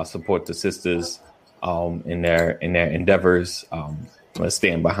out. Support the sisters in their endeavors. Let's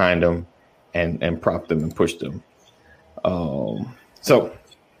stand behind them and prop them and push them. So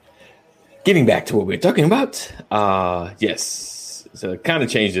getting back to what we're talking about, yes, so kind of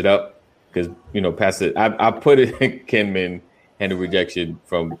changed it up because Pastor, I put it in Men Handle Rejection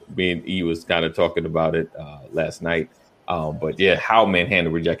from being he was kind of talking about it last night. But yeah, how Men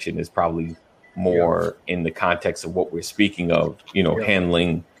Handle Rejection is probably more in the context of what we're speaking of,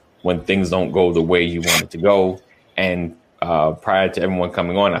 handling when things don't go the way you want it to go. And prior to everyone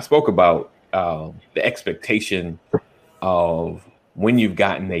coming on, I spoke about the expectation of when you've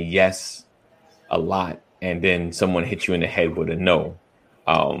gotten a yes a lot and then someone hits you in the head with a no.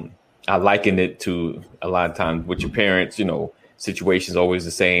 I likened it to a lot of times with your parents, situations always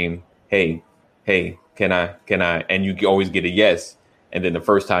the same. Hey, can I? And you always get a yes. And then the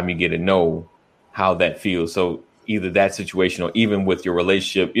first time you get a no, how that feels. So either that situation or even with your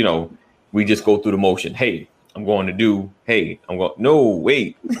relationship, we just go through the motion. Hey, I'm going to do, hey, I'm going, no,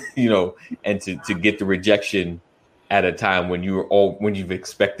 wait, and to get the rejection at a time when when you've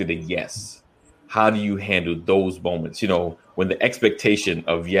expected a yes. How do you handle those moments? When the expectation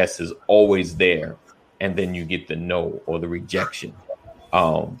of yes is always there and then you get the no or the rejection.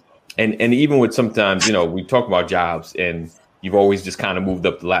 And even with sometimes, we talk about jobs and you've always just kind of moved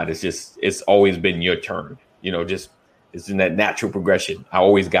up the ladder. It's always been your turn, it's in that natural progression. I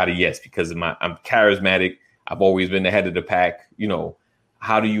always got a yes because I'm charismatic. I've always been the head of the pack.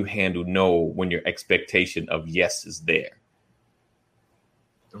 How do you handle no when your expectation of yes is there?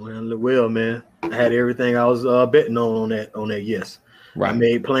 Well, man, I had everything I was betting on that yes. Right. I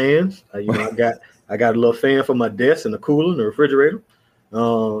made plans. I got a little fan for my desk and the cooler and the refrigerator. I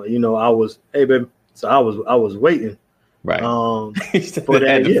was, hey, baby. So I was waiting, right? For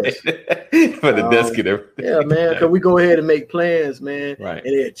that, yes, for the desk and everything. Yeah, man. Cause we go ahead and make plans, man. Right.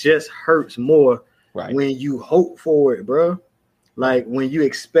 And it just hurts more Right. when you hope for it, bro. Like when you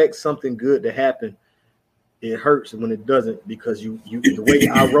expect something good to happen, it hurts when it doesn't, because you the way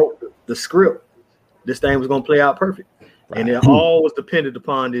I wrote the script, this thing was gonna play out perfect. Right. And it all was dependent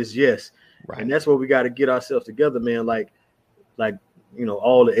upon this yes. Right. And that's where we got to get ourselves together, man. Like,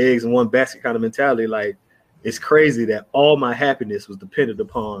 all the eggs in one basket kind of mentality. Like, it's crazy that all my happiness was dependent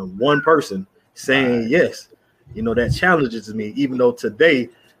upon one person saying yes. That challenges me, even though today,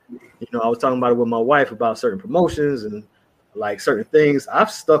 I was talking about it with my wife about certain promotions and like certain things.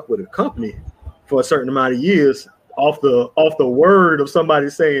 I've stuck with a company for a certain amount of years off the word of somebody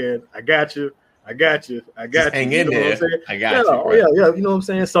saying, I got you. Just hang in there. I got you. Right? Yeah. You know what I'm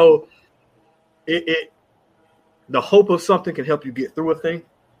saying? So the hope of something can help you get through a thing.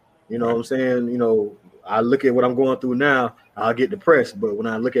 You know what I'm saying? I look at what I'm going through now, I'll get depressed. But when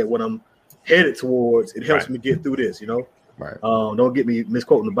I look at what I'm headed towards, it helps me get through this, Right. Don't get me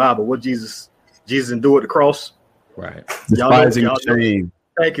misquoting the Bible. What Jesus endured the cross. Right. Despising shame.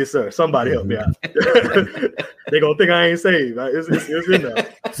 Thank you, sir. Somebody help me out. They gonna think I ain't saved. It's in there.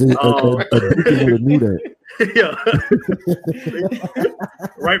 Knew that. Yeah.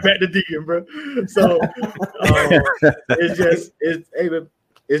 Right back to Deacon, bro. So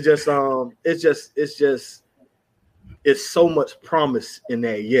it's so much promise in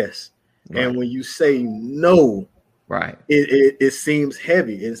that yes. Right. And when you say no, right, it seems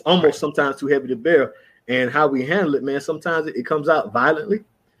heavy. It's almost sometimes too heavy to bear. And how we handle it, man, sometimes it comes out violently.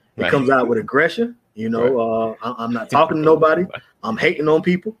 It comes out with aggression. I'm not talking to nobody. I'm hating on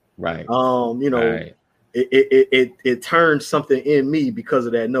people. Right. It turns something in me because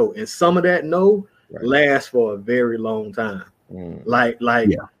of that no. And some of that no lasts for a very long time. Like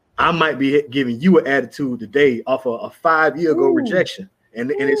I might be giving you an attitude today off of a 5 year ago rejection.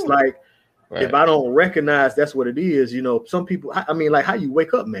 And it's like, if I don't recognize that's what it is, some people, like how you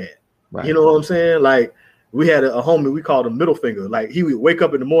wake up mad. Right. You know what I'm saying? Like, we had a homie, we called him Middle Finger. Like, he would wake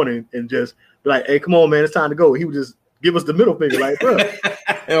up in the morning and just be like, hey, come on, man, it's time to go. He would just give us the middle finger. Like, bro.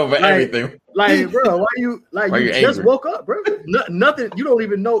 Over everything. Like, bro, why you just woke up, bro? Nothing, you don't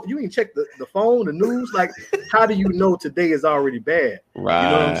even know. You ain't check the phone, the news. Like, how do you know today is already bad? Right. You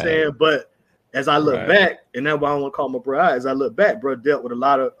know what I'm saying? But as I look back, and that's why I want to call my bro out, as I look back, bro dealt with a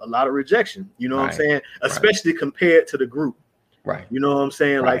lot of rejection. You know what I'm saying? Especially compared to the group. Right. You know what I'm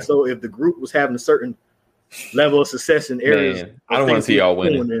saying? Like, so if the group was having a certain level of success in areas, I don't want to see y'all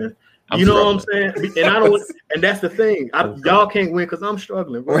winning. You know what I'm saying? And I don't. And that's the thing. Y'all can't win because I'm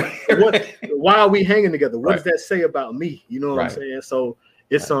struggling. Bro. Why are we hanging together? What does that say about me? You know what I'm saying? So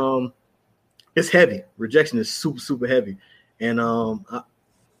it's heavy. Rejection is super, super heavy. And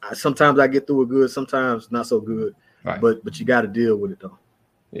sometimes I get through it good, sometimes not so good. Right. But you got to deal with it though.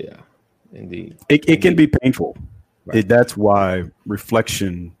 Yeah, indeed. It can be painful. Right. That's why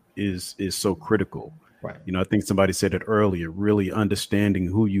reflection is so critical. Right. I think somebody said it earlier, really understanding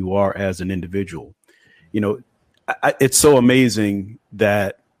who you are as an individual. It's so amazing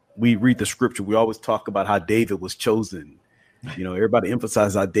that we read the scripture. We always talk about how David was chosen. Everybody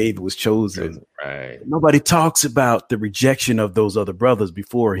emphasizes how David was chosen. Right. Nobody talks about the rejection of those other brothers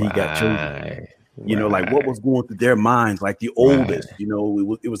before he got chosen. Like what was going through their minds, like the oldest,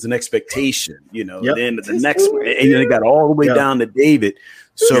 it was an expectation, then the next one, and then it got all the way down to David.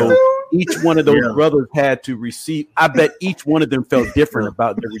 So each one of those brothers had to receive. I bet each one of them felt different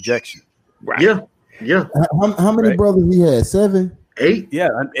about the rejection. Right. Yeah. How many brothers he had? 7, 8. Yeah.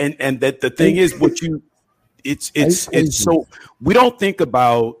 And that the thing is it's so we don't think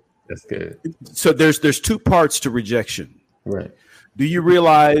about. That's good. So there's 2 parts to rejection. Right. Do you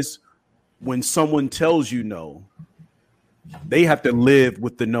realize when someone tells you no, they have to live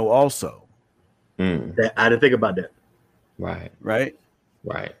with the no also? I didn't think about that. Right.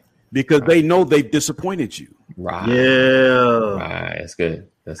 Because they know they've disappointed you. Right. Yeah. Right. That's good.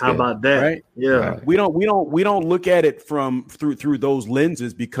 How about that? Right. Yeah. We don't look at it through those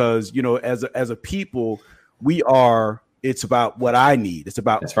lenses because as a people it's about what I need. It's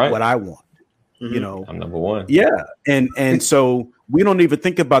about what I want. Mm-hmm. I'm number one. Yeah. And so we don't even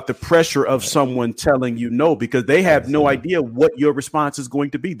think about the pressure of someone telling you no, because they have no idea what your response is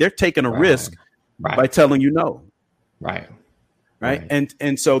going to be. They're taking a risk by telling you no. Right.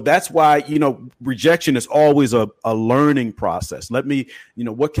 And so that's why, rejection is always a learning process. Let me,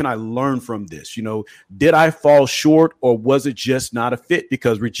 what can I learn from this? Did I fall short or was it just not a fit?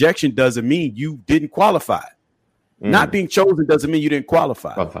 Because rejection doesn't mean you didn't qualify. Not being chosen doesn't mean you didn't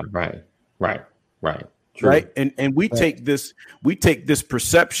qualify. Right. True. Right. And we take this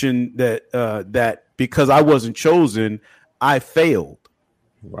perception that because I wasn't chosen, I failed.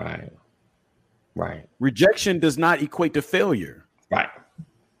 Right. Rejection does not equate to failure.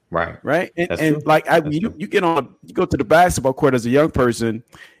 Right. And like you go to the basketball court as a young person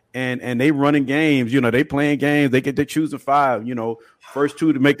and they running games, they playing games, they choosing 5, first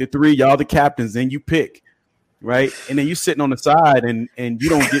 2 to make the 3, y'all the captains, then you pick. Right. And then you sitting on the side and you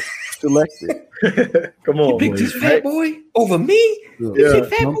don't get selected. Come on, you picked this fat boy over me. Yeah. Some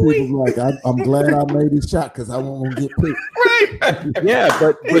people like, I'm glad I made this shot because I won't get picked. Right. Yeah,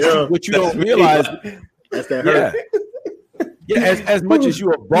 but what you don't realize, that's that hurt. Yeah, as much as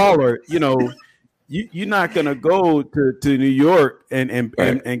you're a baller, you're not gonna go to New York and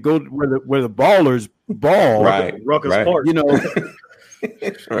go where the ballers ball. Right. Ruckus Park.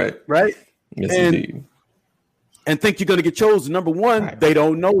 Right. Yes, indeed. And think you're gonna get chosen. Number one, they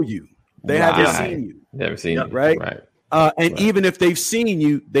don't know you. They haven't seen you. Never seen you. Right. And even if they've seen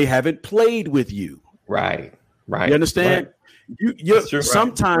you, they haven't played with you. Right. You understand? Right.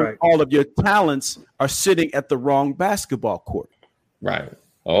 Sometimes all of your talents are sitting at the wrong basketball court. Right.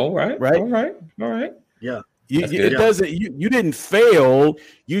 All right. Yeah. It doesn't. You didn't fail.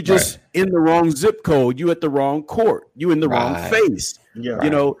 You just in the wrong zip code. You at the wrong court. You in the wrong face. Yeah.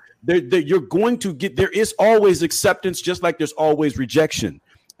 You're going to get. There is always acceptance, just like there's always rejection.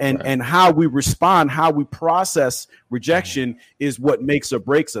 And how we respond, how we process rejection is what makes or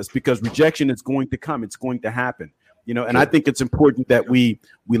breaks us, because rejection is going to come. It's going to happen. And I think it's important that we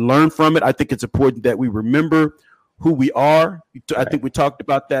learn from it. I think it's important that we remember who we are. I think we talked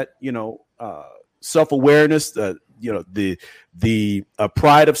about that, self-awareness, the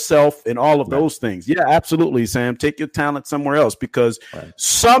pride of self and all of those things. Yeah, absolutely, Sam. Take your talent somewhere else, because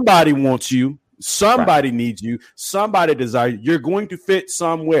somebody wants you. Somebody needs you. Somebody desires you. You're going to fit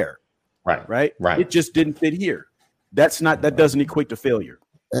somewhere. Right. It just didn't fit here. That doesn't equate to failure.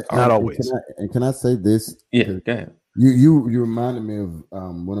 Not always. Can I say this? Yeah, go ahead. You reminded me of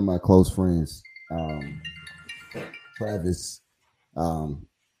one of my close friends, Travis.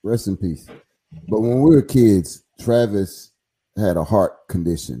 Rest in peace. But when we were kids, Travis had a heart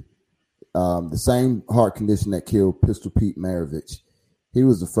condition, the same heart condition that killed Pistol Pete Maravich. He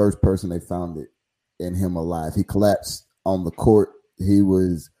was the first person they found it in him alive. He collapsed on the court. He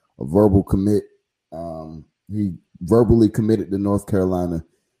was a verbal commit. He verbally committed to North Carolina.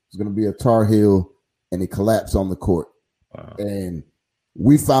 He was going to be a Tar Heel, and he collapsed on the court. Wow. And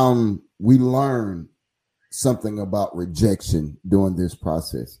we learned something about rejection during this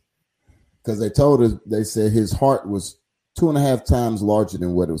process, because they told us, they said his heart was 2.5 times larger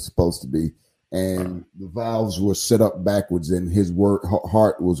than what it was supposed to be. And the valves were set up backwards, and his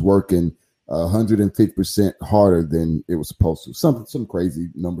heart was working 150% harder than it was supposed to. Some crazy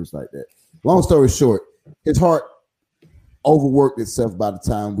numbers like that. Long story short, his heart overworked itself by the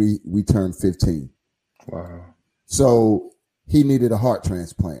time we turned 15. Wow. So he needed a heart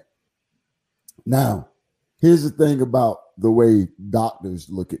transplant. Now, here's the thing about the way doctors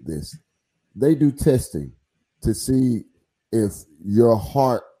look at this. They do testing to see if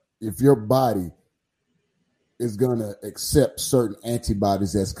your body is going to accept certain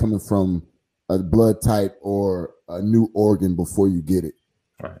antibodies that's coming from a blood type or a new organ before you get it.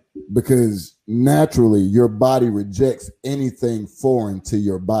 Right. Because naturally your body rejects anything foreign to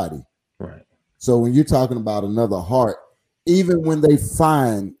your body. Right. So when you're talking about another heart, even when they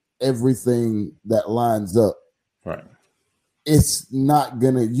find everything that lines up, right, it's not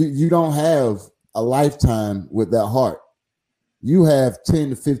gonna, you don't have a lifetime with that heart. You have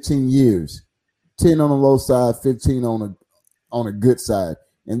 10 to 15 years, 10 on the low side, 15 on a good side.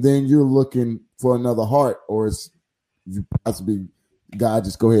 And then you're looking for another heart, or it's you possibly, God,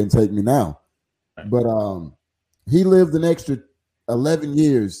 just go ahead and take me now. Right. But he lived an extra 11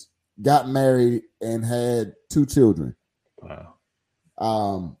 years, got married, and had 2 children.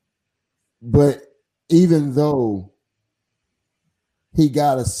 Wow. But even though he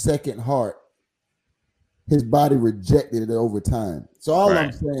got a second heart, his body rejected it over time. So all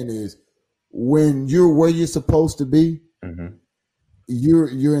I'm saying is, when you're where you're supposed to be,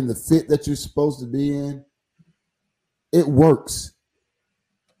 you're in the fit that you're supposed to be in, it works.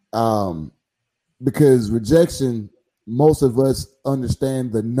 Because rejection, most of us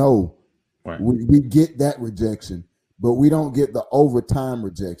understand the no. Right. We get that rejection, but we don't get the overtime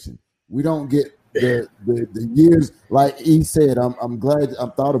rejection. We don't get the years. Like he said, I'm glad I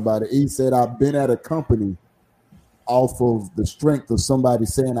thought about it. He said, I've been at a company off of the strength of somebody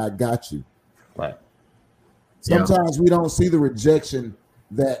saying, I got you. Right. Sometimes we don't see the rejection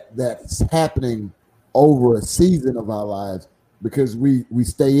that's happening over a season of our lives, because we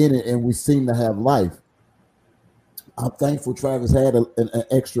stay in it and we seem to have life. I'm thankful Travis had an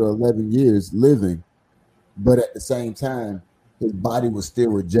extra 11 years living, but at the same time, his body was still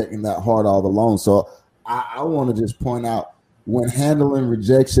rejecting that heart all along. So I want to just point out, when handling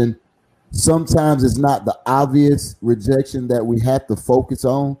rejection, sometimes it's not the obvious rejection that we have to focus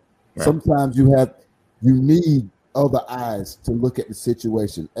on. Right. Sometimes you need other eyes to look at the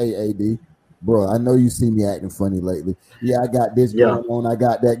situation. AAD, bro, I know you see me acting funny lately. Yeah, I got this going on. I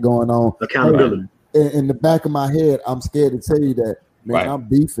got that going on. Accountability. In the back of my head, I'm scared to tell you that, man, I'm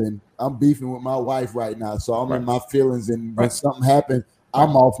beefing with my wife right now. So I'm in my feelings, and when something happens,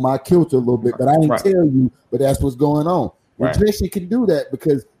 I'm off my kilter a little bit. But I ain't tell you, but that's what's going on. Rejection can do that,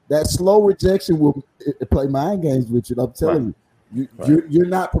 because that slow rejection will play mind games with you. I'm telling you. You're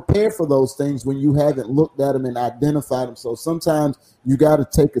not prepared for those things when you haven't looked at them and identified them. So sometimes you got to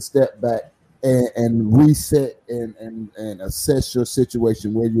take a step back and reset and assess your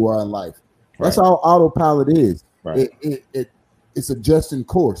situation where you are in life. That's all autopilot is. It's adjusting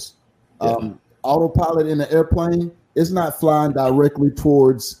course. Autopilot in the airplane is not flying directly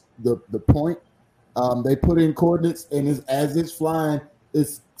towards the point. They put in coordinates, and as it's flying,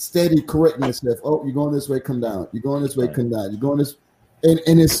 it's steady correcting itself. Oh, you're going this way, come down. You're going this way, come down. You're going this, and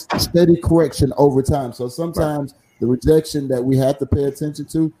it's steady correction over time. So sometimes the rejection that we have to pay attention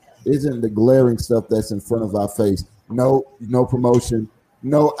to isn't the glaring stuff that's in front of our face. No promotion.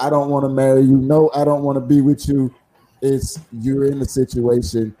 No, I don't want to marry you. No, I don't want to be with you. It's you're in a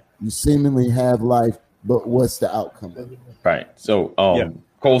situation. You seemingly have life, but what's the outcome of it? Right. So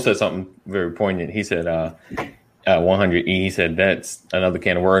Cole said something very poignant. He said 100E, he said that's another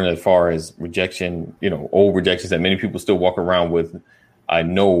can of worms as far as rejection, old rejections that many people still walk around with. I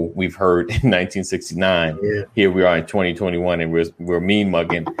know we've heard in 1969. Yeah. Here we are in 2021, and we're mean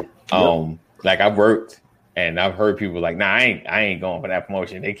mugging. Like I've worked and I've heard people like, nah, I ain't going for that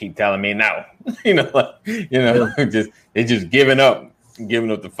promotion. They keep telling me no. They're just giving up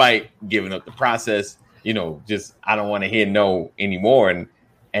the fight, giving up the process. Just I don't want to hear no anymore.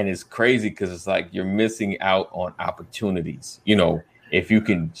 And it's crazy because it's like you're missing out on opportunities. If you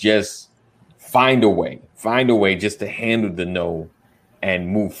can just find a way just to handle the no and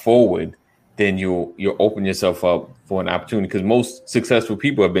move forward, then you'll open yourself up for an opportunity. Because most successful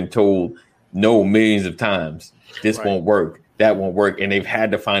people have been told no millions of times. This won't work, that won't work, and they've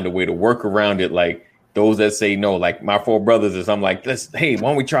had to find a way to work around it. Like those that say no, like my 4 brothers, is I'm like, hey, why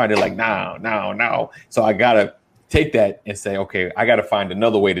don't we try it? Like, no. So I gotta take that and say, okay, I gotta find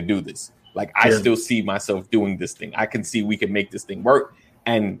another way to do this. Like I still see myself doing this thing. I can see we can make this thing work,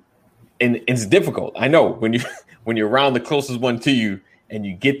 and it's difficult. I know when you're around the closest one to you and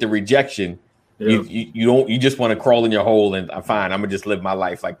you get the rejection. Yeah. You just want to crawl in your hole and I'm fine. I'm gonna just live my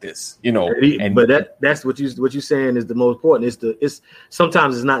life like this, But that's what you're saying is the most important. It's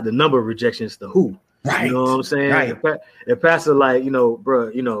sometimes it's not the number of rejections, it's the who. Right. You know what I'm saying? Right. If Pastor like, bro,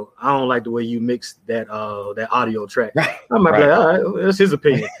 I don't like the way you mix that audio track. Right. I might be like, all right, that's his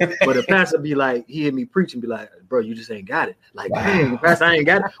opinion. But if Pastor be like, he hear me preach and be like, bro, you just ain't got it. Like, dang, Pastor, I ain't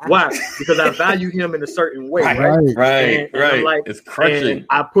got it. Why? Because I value him in a certain way, right? And like, it's crushing.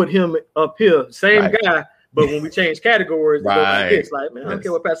 I put him up here, same guy. But when we change categories, go like this, like, man, I don't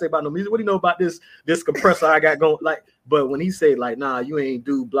care what Pastor say about no music. What do you know about this compressor I got going? Like, but when he say like, nah, you ain't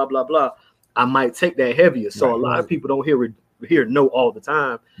do blah blah blah, I might take that heavier. So a lot of people don't hear no all the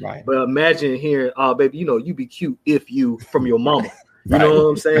time. Right. But imagine hearing, oh, baby, you be cute if you from your mama. You know what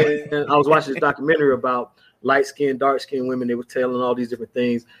I'm saying? And I was watching this documentary about light skinned, dark skinned women. They were telling all these different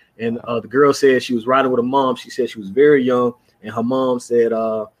things. And the girl said she was riding with a mom. She said she was very young. And her mom said,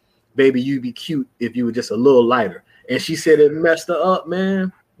 baby, you be cute if you were just a little lighter. And she said it messed her up,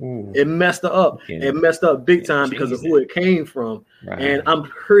 man. Ooh. It messed her up. It messed up big time because of who it came from. Right. And I'm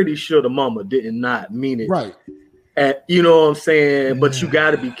pretty sure the mama did not mean it. Right. You know what I'm saying? But you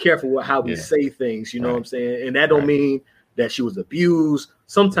got to be careful with how we say things. You know what I'm saying? And that don't mean that she was abused.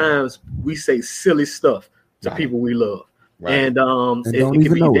 Sometimes we say silly stuff to people we love. Right. And it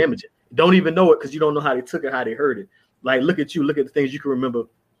can be damaging. Don't even know it because you don't know how they took it, how they heard it. Like, look at you. Look at the things you can remember.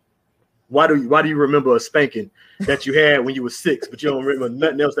 Why do you remember a spanking that you had when you were 6, but you don't remember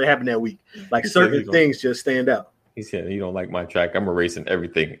nothing else that happened that week? Like certain things just stand out. He said, "You don't like my track. I'm erasing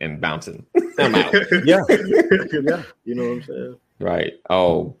everything and bouncing. I'm out." Yeah, you know what I'm saying? Right.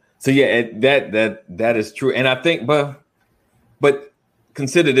 Oh, so yeah, that is true. And I think, but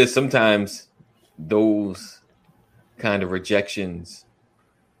consider this: sometimes those kind of rejections,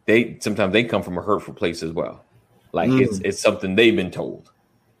 sometimes they come from a hurtful place as well. Like it's something they've been told.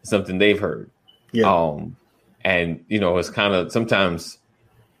 Something they've heard. Yeah. And it's kind of sometimes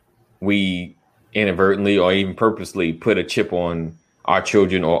we inadvertently or even purposely put a chip on our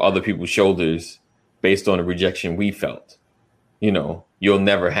children or other people's shoulders based on the rejection we felt. You'll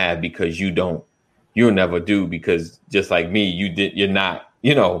never have because you don't. You'll never do because just like me, you're not,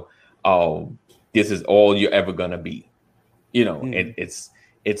 this is all you're ever gonna be. You know, and it's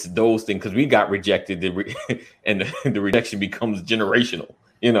those things because we got rejected, and the rejection becomes generational.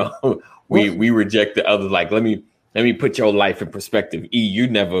 You know, we reject the others. Like, let me put your life in perspective. You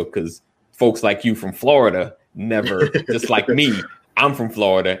never, because folks like you from Florida never, just like me, I'm from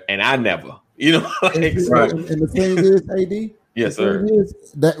Florida and I never. You know, like, and the thing is, AD, yes, sir, is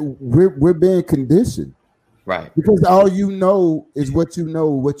that we're being conditioned, right? Because all you know is what you know,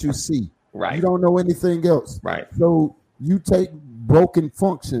 what you see. Right. You don't know anything else. Right. So you take broken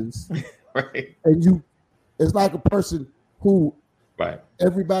functions, right, and it's like a person who, right,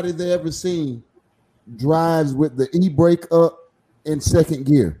 everybody they ever seen drives with the e-brake up in second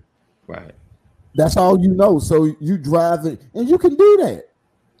gear. Right. That's all you know. So you drive it, and you can do that.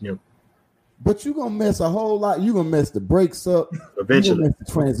 Yep. But you're gonna mess a whole lot. You're gonna mess the brakes up. Eventually. You're gonna mess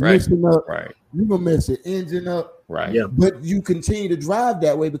the transmission up. Right. You're gonna mess your engine up. Right. Yeah. But you continue to drive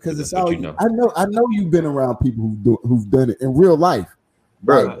that way because it's all you know. I know you've been around people who've done it in real life.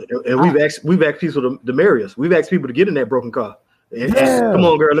 Bro. Right. And we've asked people to marry us. We've asked people to get in that broken car. And come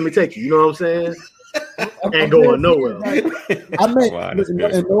on, girl, let me take you. You know what I'm saying? Ain't going nowhere. I mean,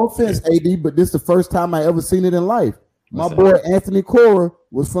 and no offense, AD, but this is the first time I ever seen it in life. My boy Anthony Cora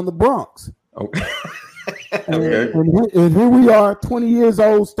was from the Bronx. Oh. and here we are, 20 years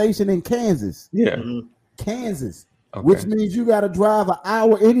old, stationed in Kansas. Yeah. Mm-hmm. Kansas, which means you got to drive an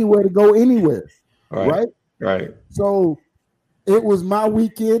hour anywhere to go anywhere. Right? Right. So it was my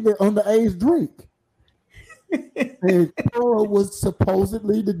weekend at underage drink. And Cora was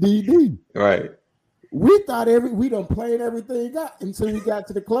supposedly the DD. Right. We thought we done played everything got until we got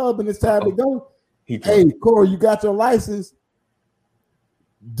to the club and it's time to go. Hey, Cora, you got your license.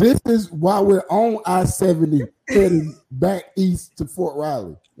 This is why we're on I-70 heading back east to Fort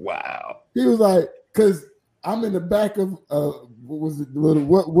Riley. Wow. He was like, because I'm in the back of what was it?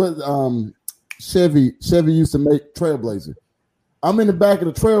 Chevy used to make Trailblazer. I'm in the back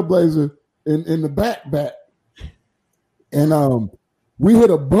of the Trailblazer in the back, and we hit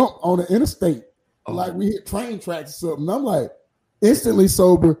a bump on the interstate, like we hit train tracks or something. I'm like, instantly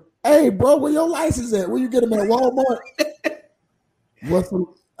sober. Hey, bro, where your license at? Where you get them at Walmart?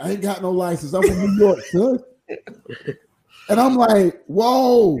 I ain't got no license. I'm from New York, son. And I'm like,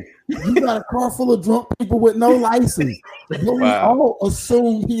 whoa, you got a car full of drunk people with no license. But we all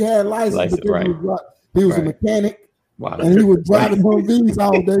assumed he had license because he was a mechanic. Wow. And he was driving Humvees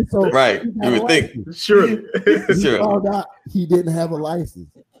all day. So you would think. Sure. He found out he didn't have a license.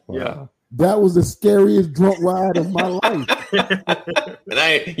 Yeah. That was the scariest drunk ride of my life.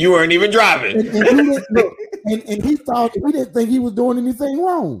 And you weren't even driving. And he thought we didn't think he was doing anything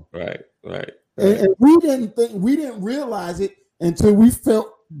wrong. Right. And we didn't realize it until we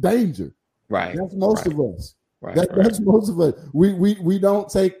felt danger. Right. That's most of us. Right. That's most of us. We don't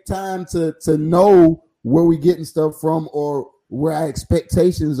take time to know where we getting stuff from or where our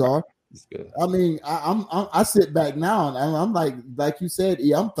expectations are. I mean, I sit back now and I'm like you said,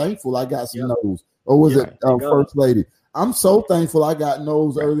 I'm thankful I got some no's. Or was it First Lady? I'm so thankful I got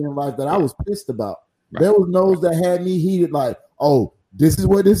no's early in life that I was pissed about. There was no's that had me heated, like, oh, this is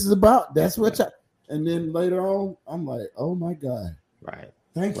what this is about. That's what and then later on, I'm like, oh my God. Right.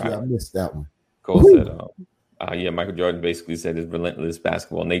 Thank you. I missed that one. Cole said, Michael Jordan basically said his relentless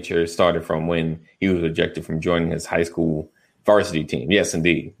basketball nature started from when he was rejected from joining his high school varsity team. Yes,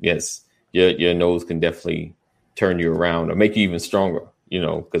 indeed. Yes. Your nose can definitely turn you around or make you even stronger,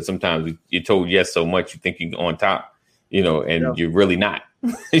 because sometimes you're told yes so much you think you're on top, and you're really not.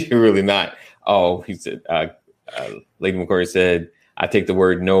 You're really not. Oh, he said, Lady McCory said, I take the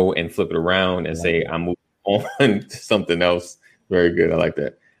word no and flip it around and say I'm moving on to something else. Very good. I like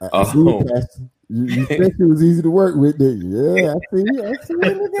that. You think it was easy to work with, didn't you? Yeah, I see.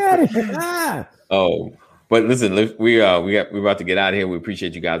 Look at it. Oh, but listen, we're about to get out of here. We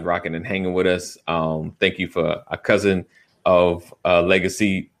appreciate you guys rocking and hanging with us. Thank you for a cousin of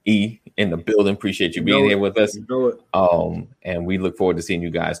Legacy E in the building. Appreciate you being here with us. And we look forward to seeing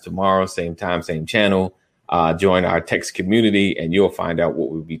you guys tomorrow, same time, same channel. Join our text community, and you'll find out what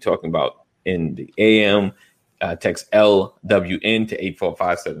we'll be talking about in the AM. Text LWN to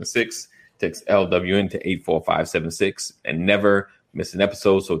 84576. Text LWN to 84576, and never miss an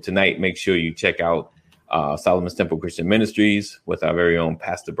episode. So tonight, make sure you check out Solomon's Temple Christian Ministries with our very own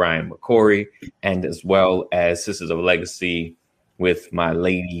Pastor Brian McCory, and as well as Sisters of Legacy with my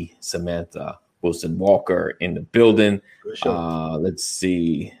lady Samantha Wilson Walker in the building. Let's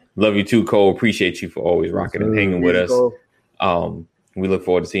see. Love you too, Cole. Appreciate you for always rocking and hanging with us. We look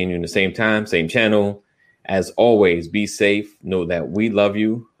forward to seeing you in the same time, same channel. As always, be safe. Know that we love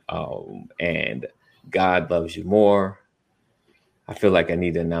you, and God loves you more. I feel like I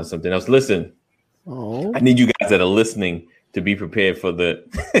need to announce something else. Listen, I need you guys that are listening to be prepared for the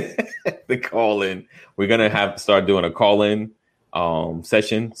the call in. We're gonna start doing a call in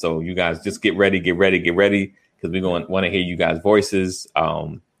session. So you guys just get ready, because we're going to want to hear you guys' voices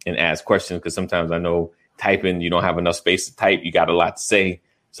and ask questions. Because sometimes I know typing, you don't have enough space to type. You got a lot to say.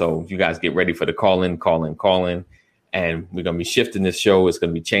 So you guys get ready for the call in. And we're going to be shifting this show. It's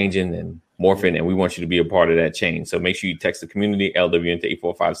going to be changing and morphing. And we want you to be a part of that change. So make sure you text the community, LWN to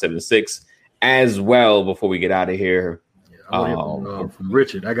 84576 as well before we get out of here. From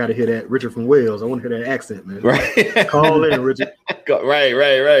Richard. I got to hear that. Richard from Wales. I want to hear that accent, man. Right. Call in, Richard. Right.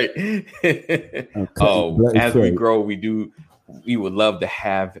 As we grow, we would love to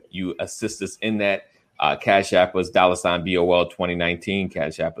have you assist us in that. Cash App was $BOL 2019.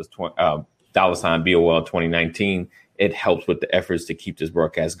 Cash App was $BOL 2019. It helps with the efforts to keep this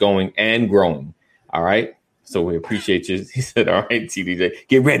broadcast going and growing. All right. So we appreciate you. He said, all right, TDJ,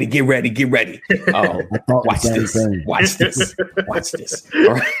 get ready. Watch this.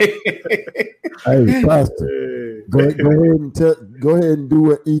 All right. Hey, Pastor, go ahead and do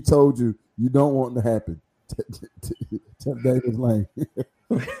what he told you. You don't want to happen. David's lane.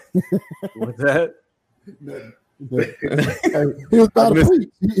 What's that? He was about to preach.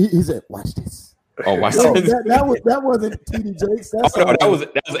 He said, watch this. Oh, watch this. That wasn't TD Jakes. That was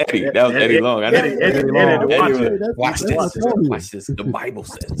Eddie. That was Eddie Long. Eddie Long. Watch this. The Bible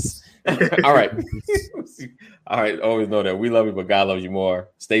says. All right. Always know that we love you, but God loves you more.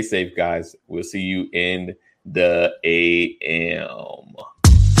 Stay safe, guys. We'll see you in the AM.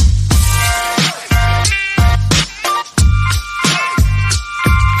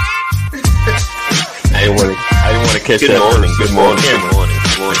 I didn't want to catch that. Good morning.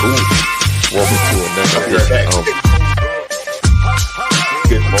 Welcome to another edition.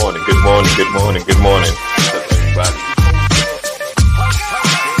 Good morning, everybody.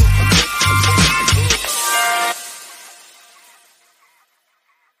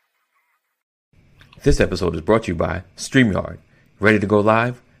 This episode is brought to you by StreamYard. Ready to go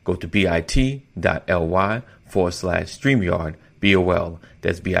live? Go to bit.ly/StreamYard BOL.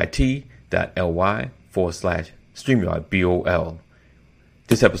 That's bit.ly/StreamYard BOL.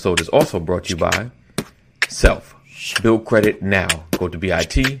 This episode is also brought to you by Self. Build credit now. Go to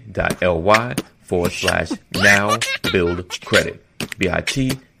bit.ly/now build credit.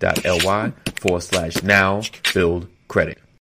 bit.ly/now build credit.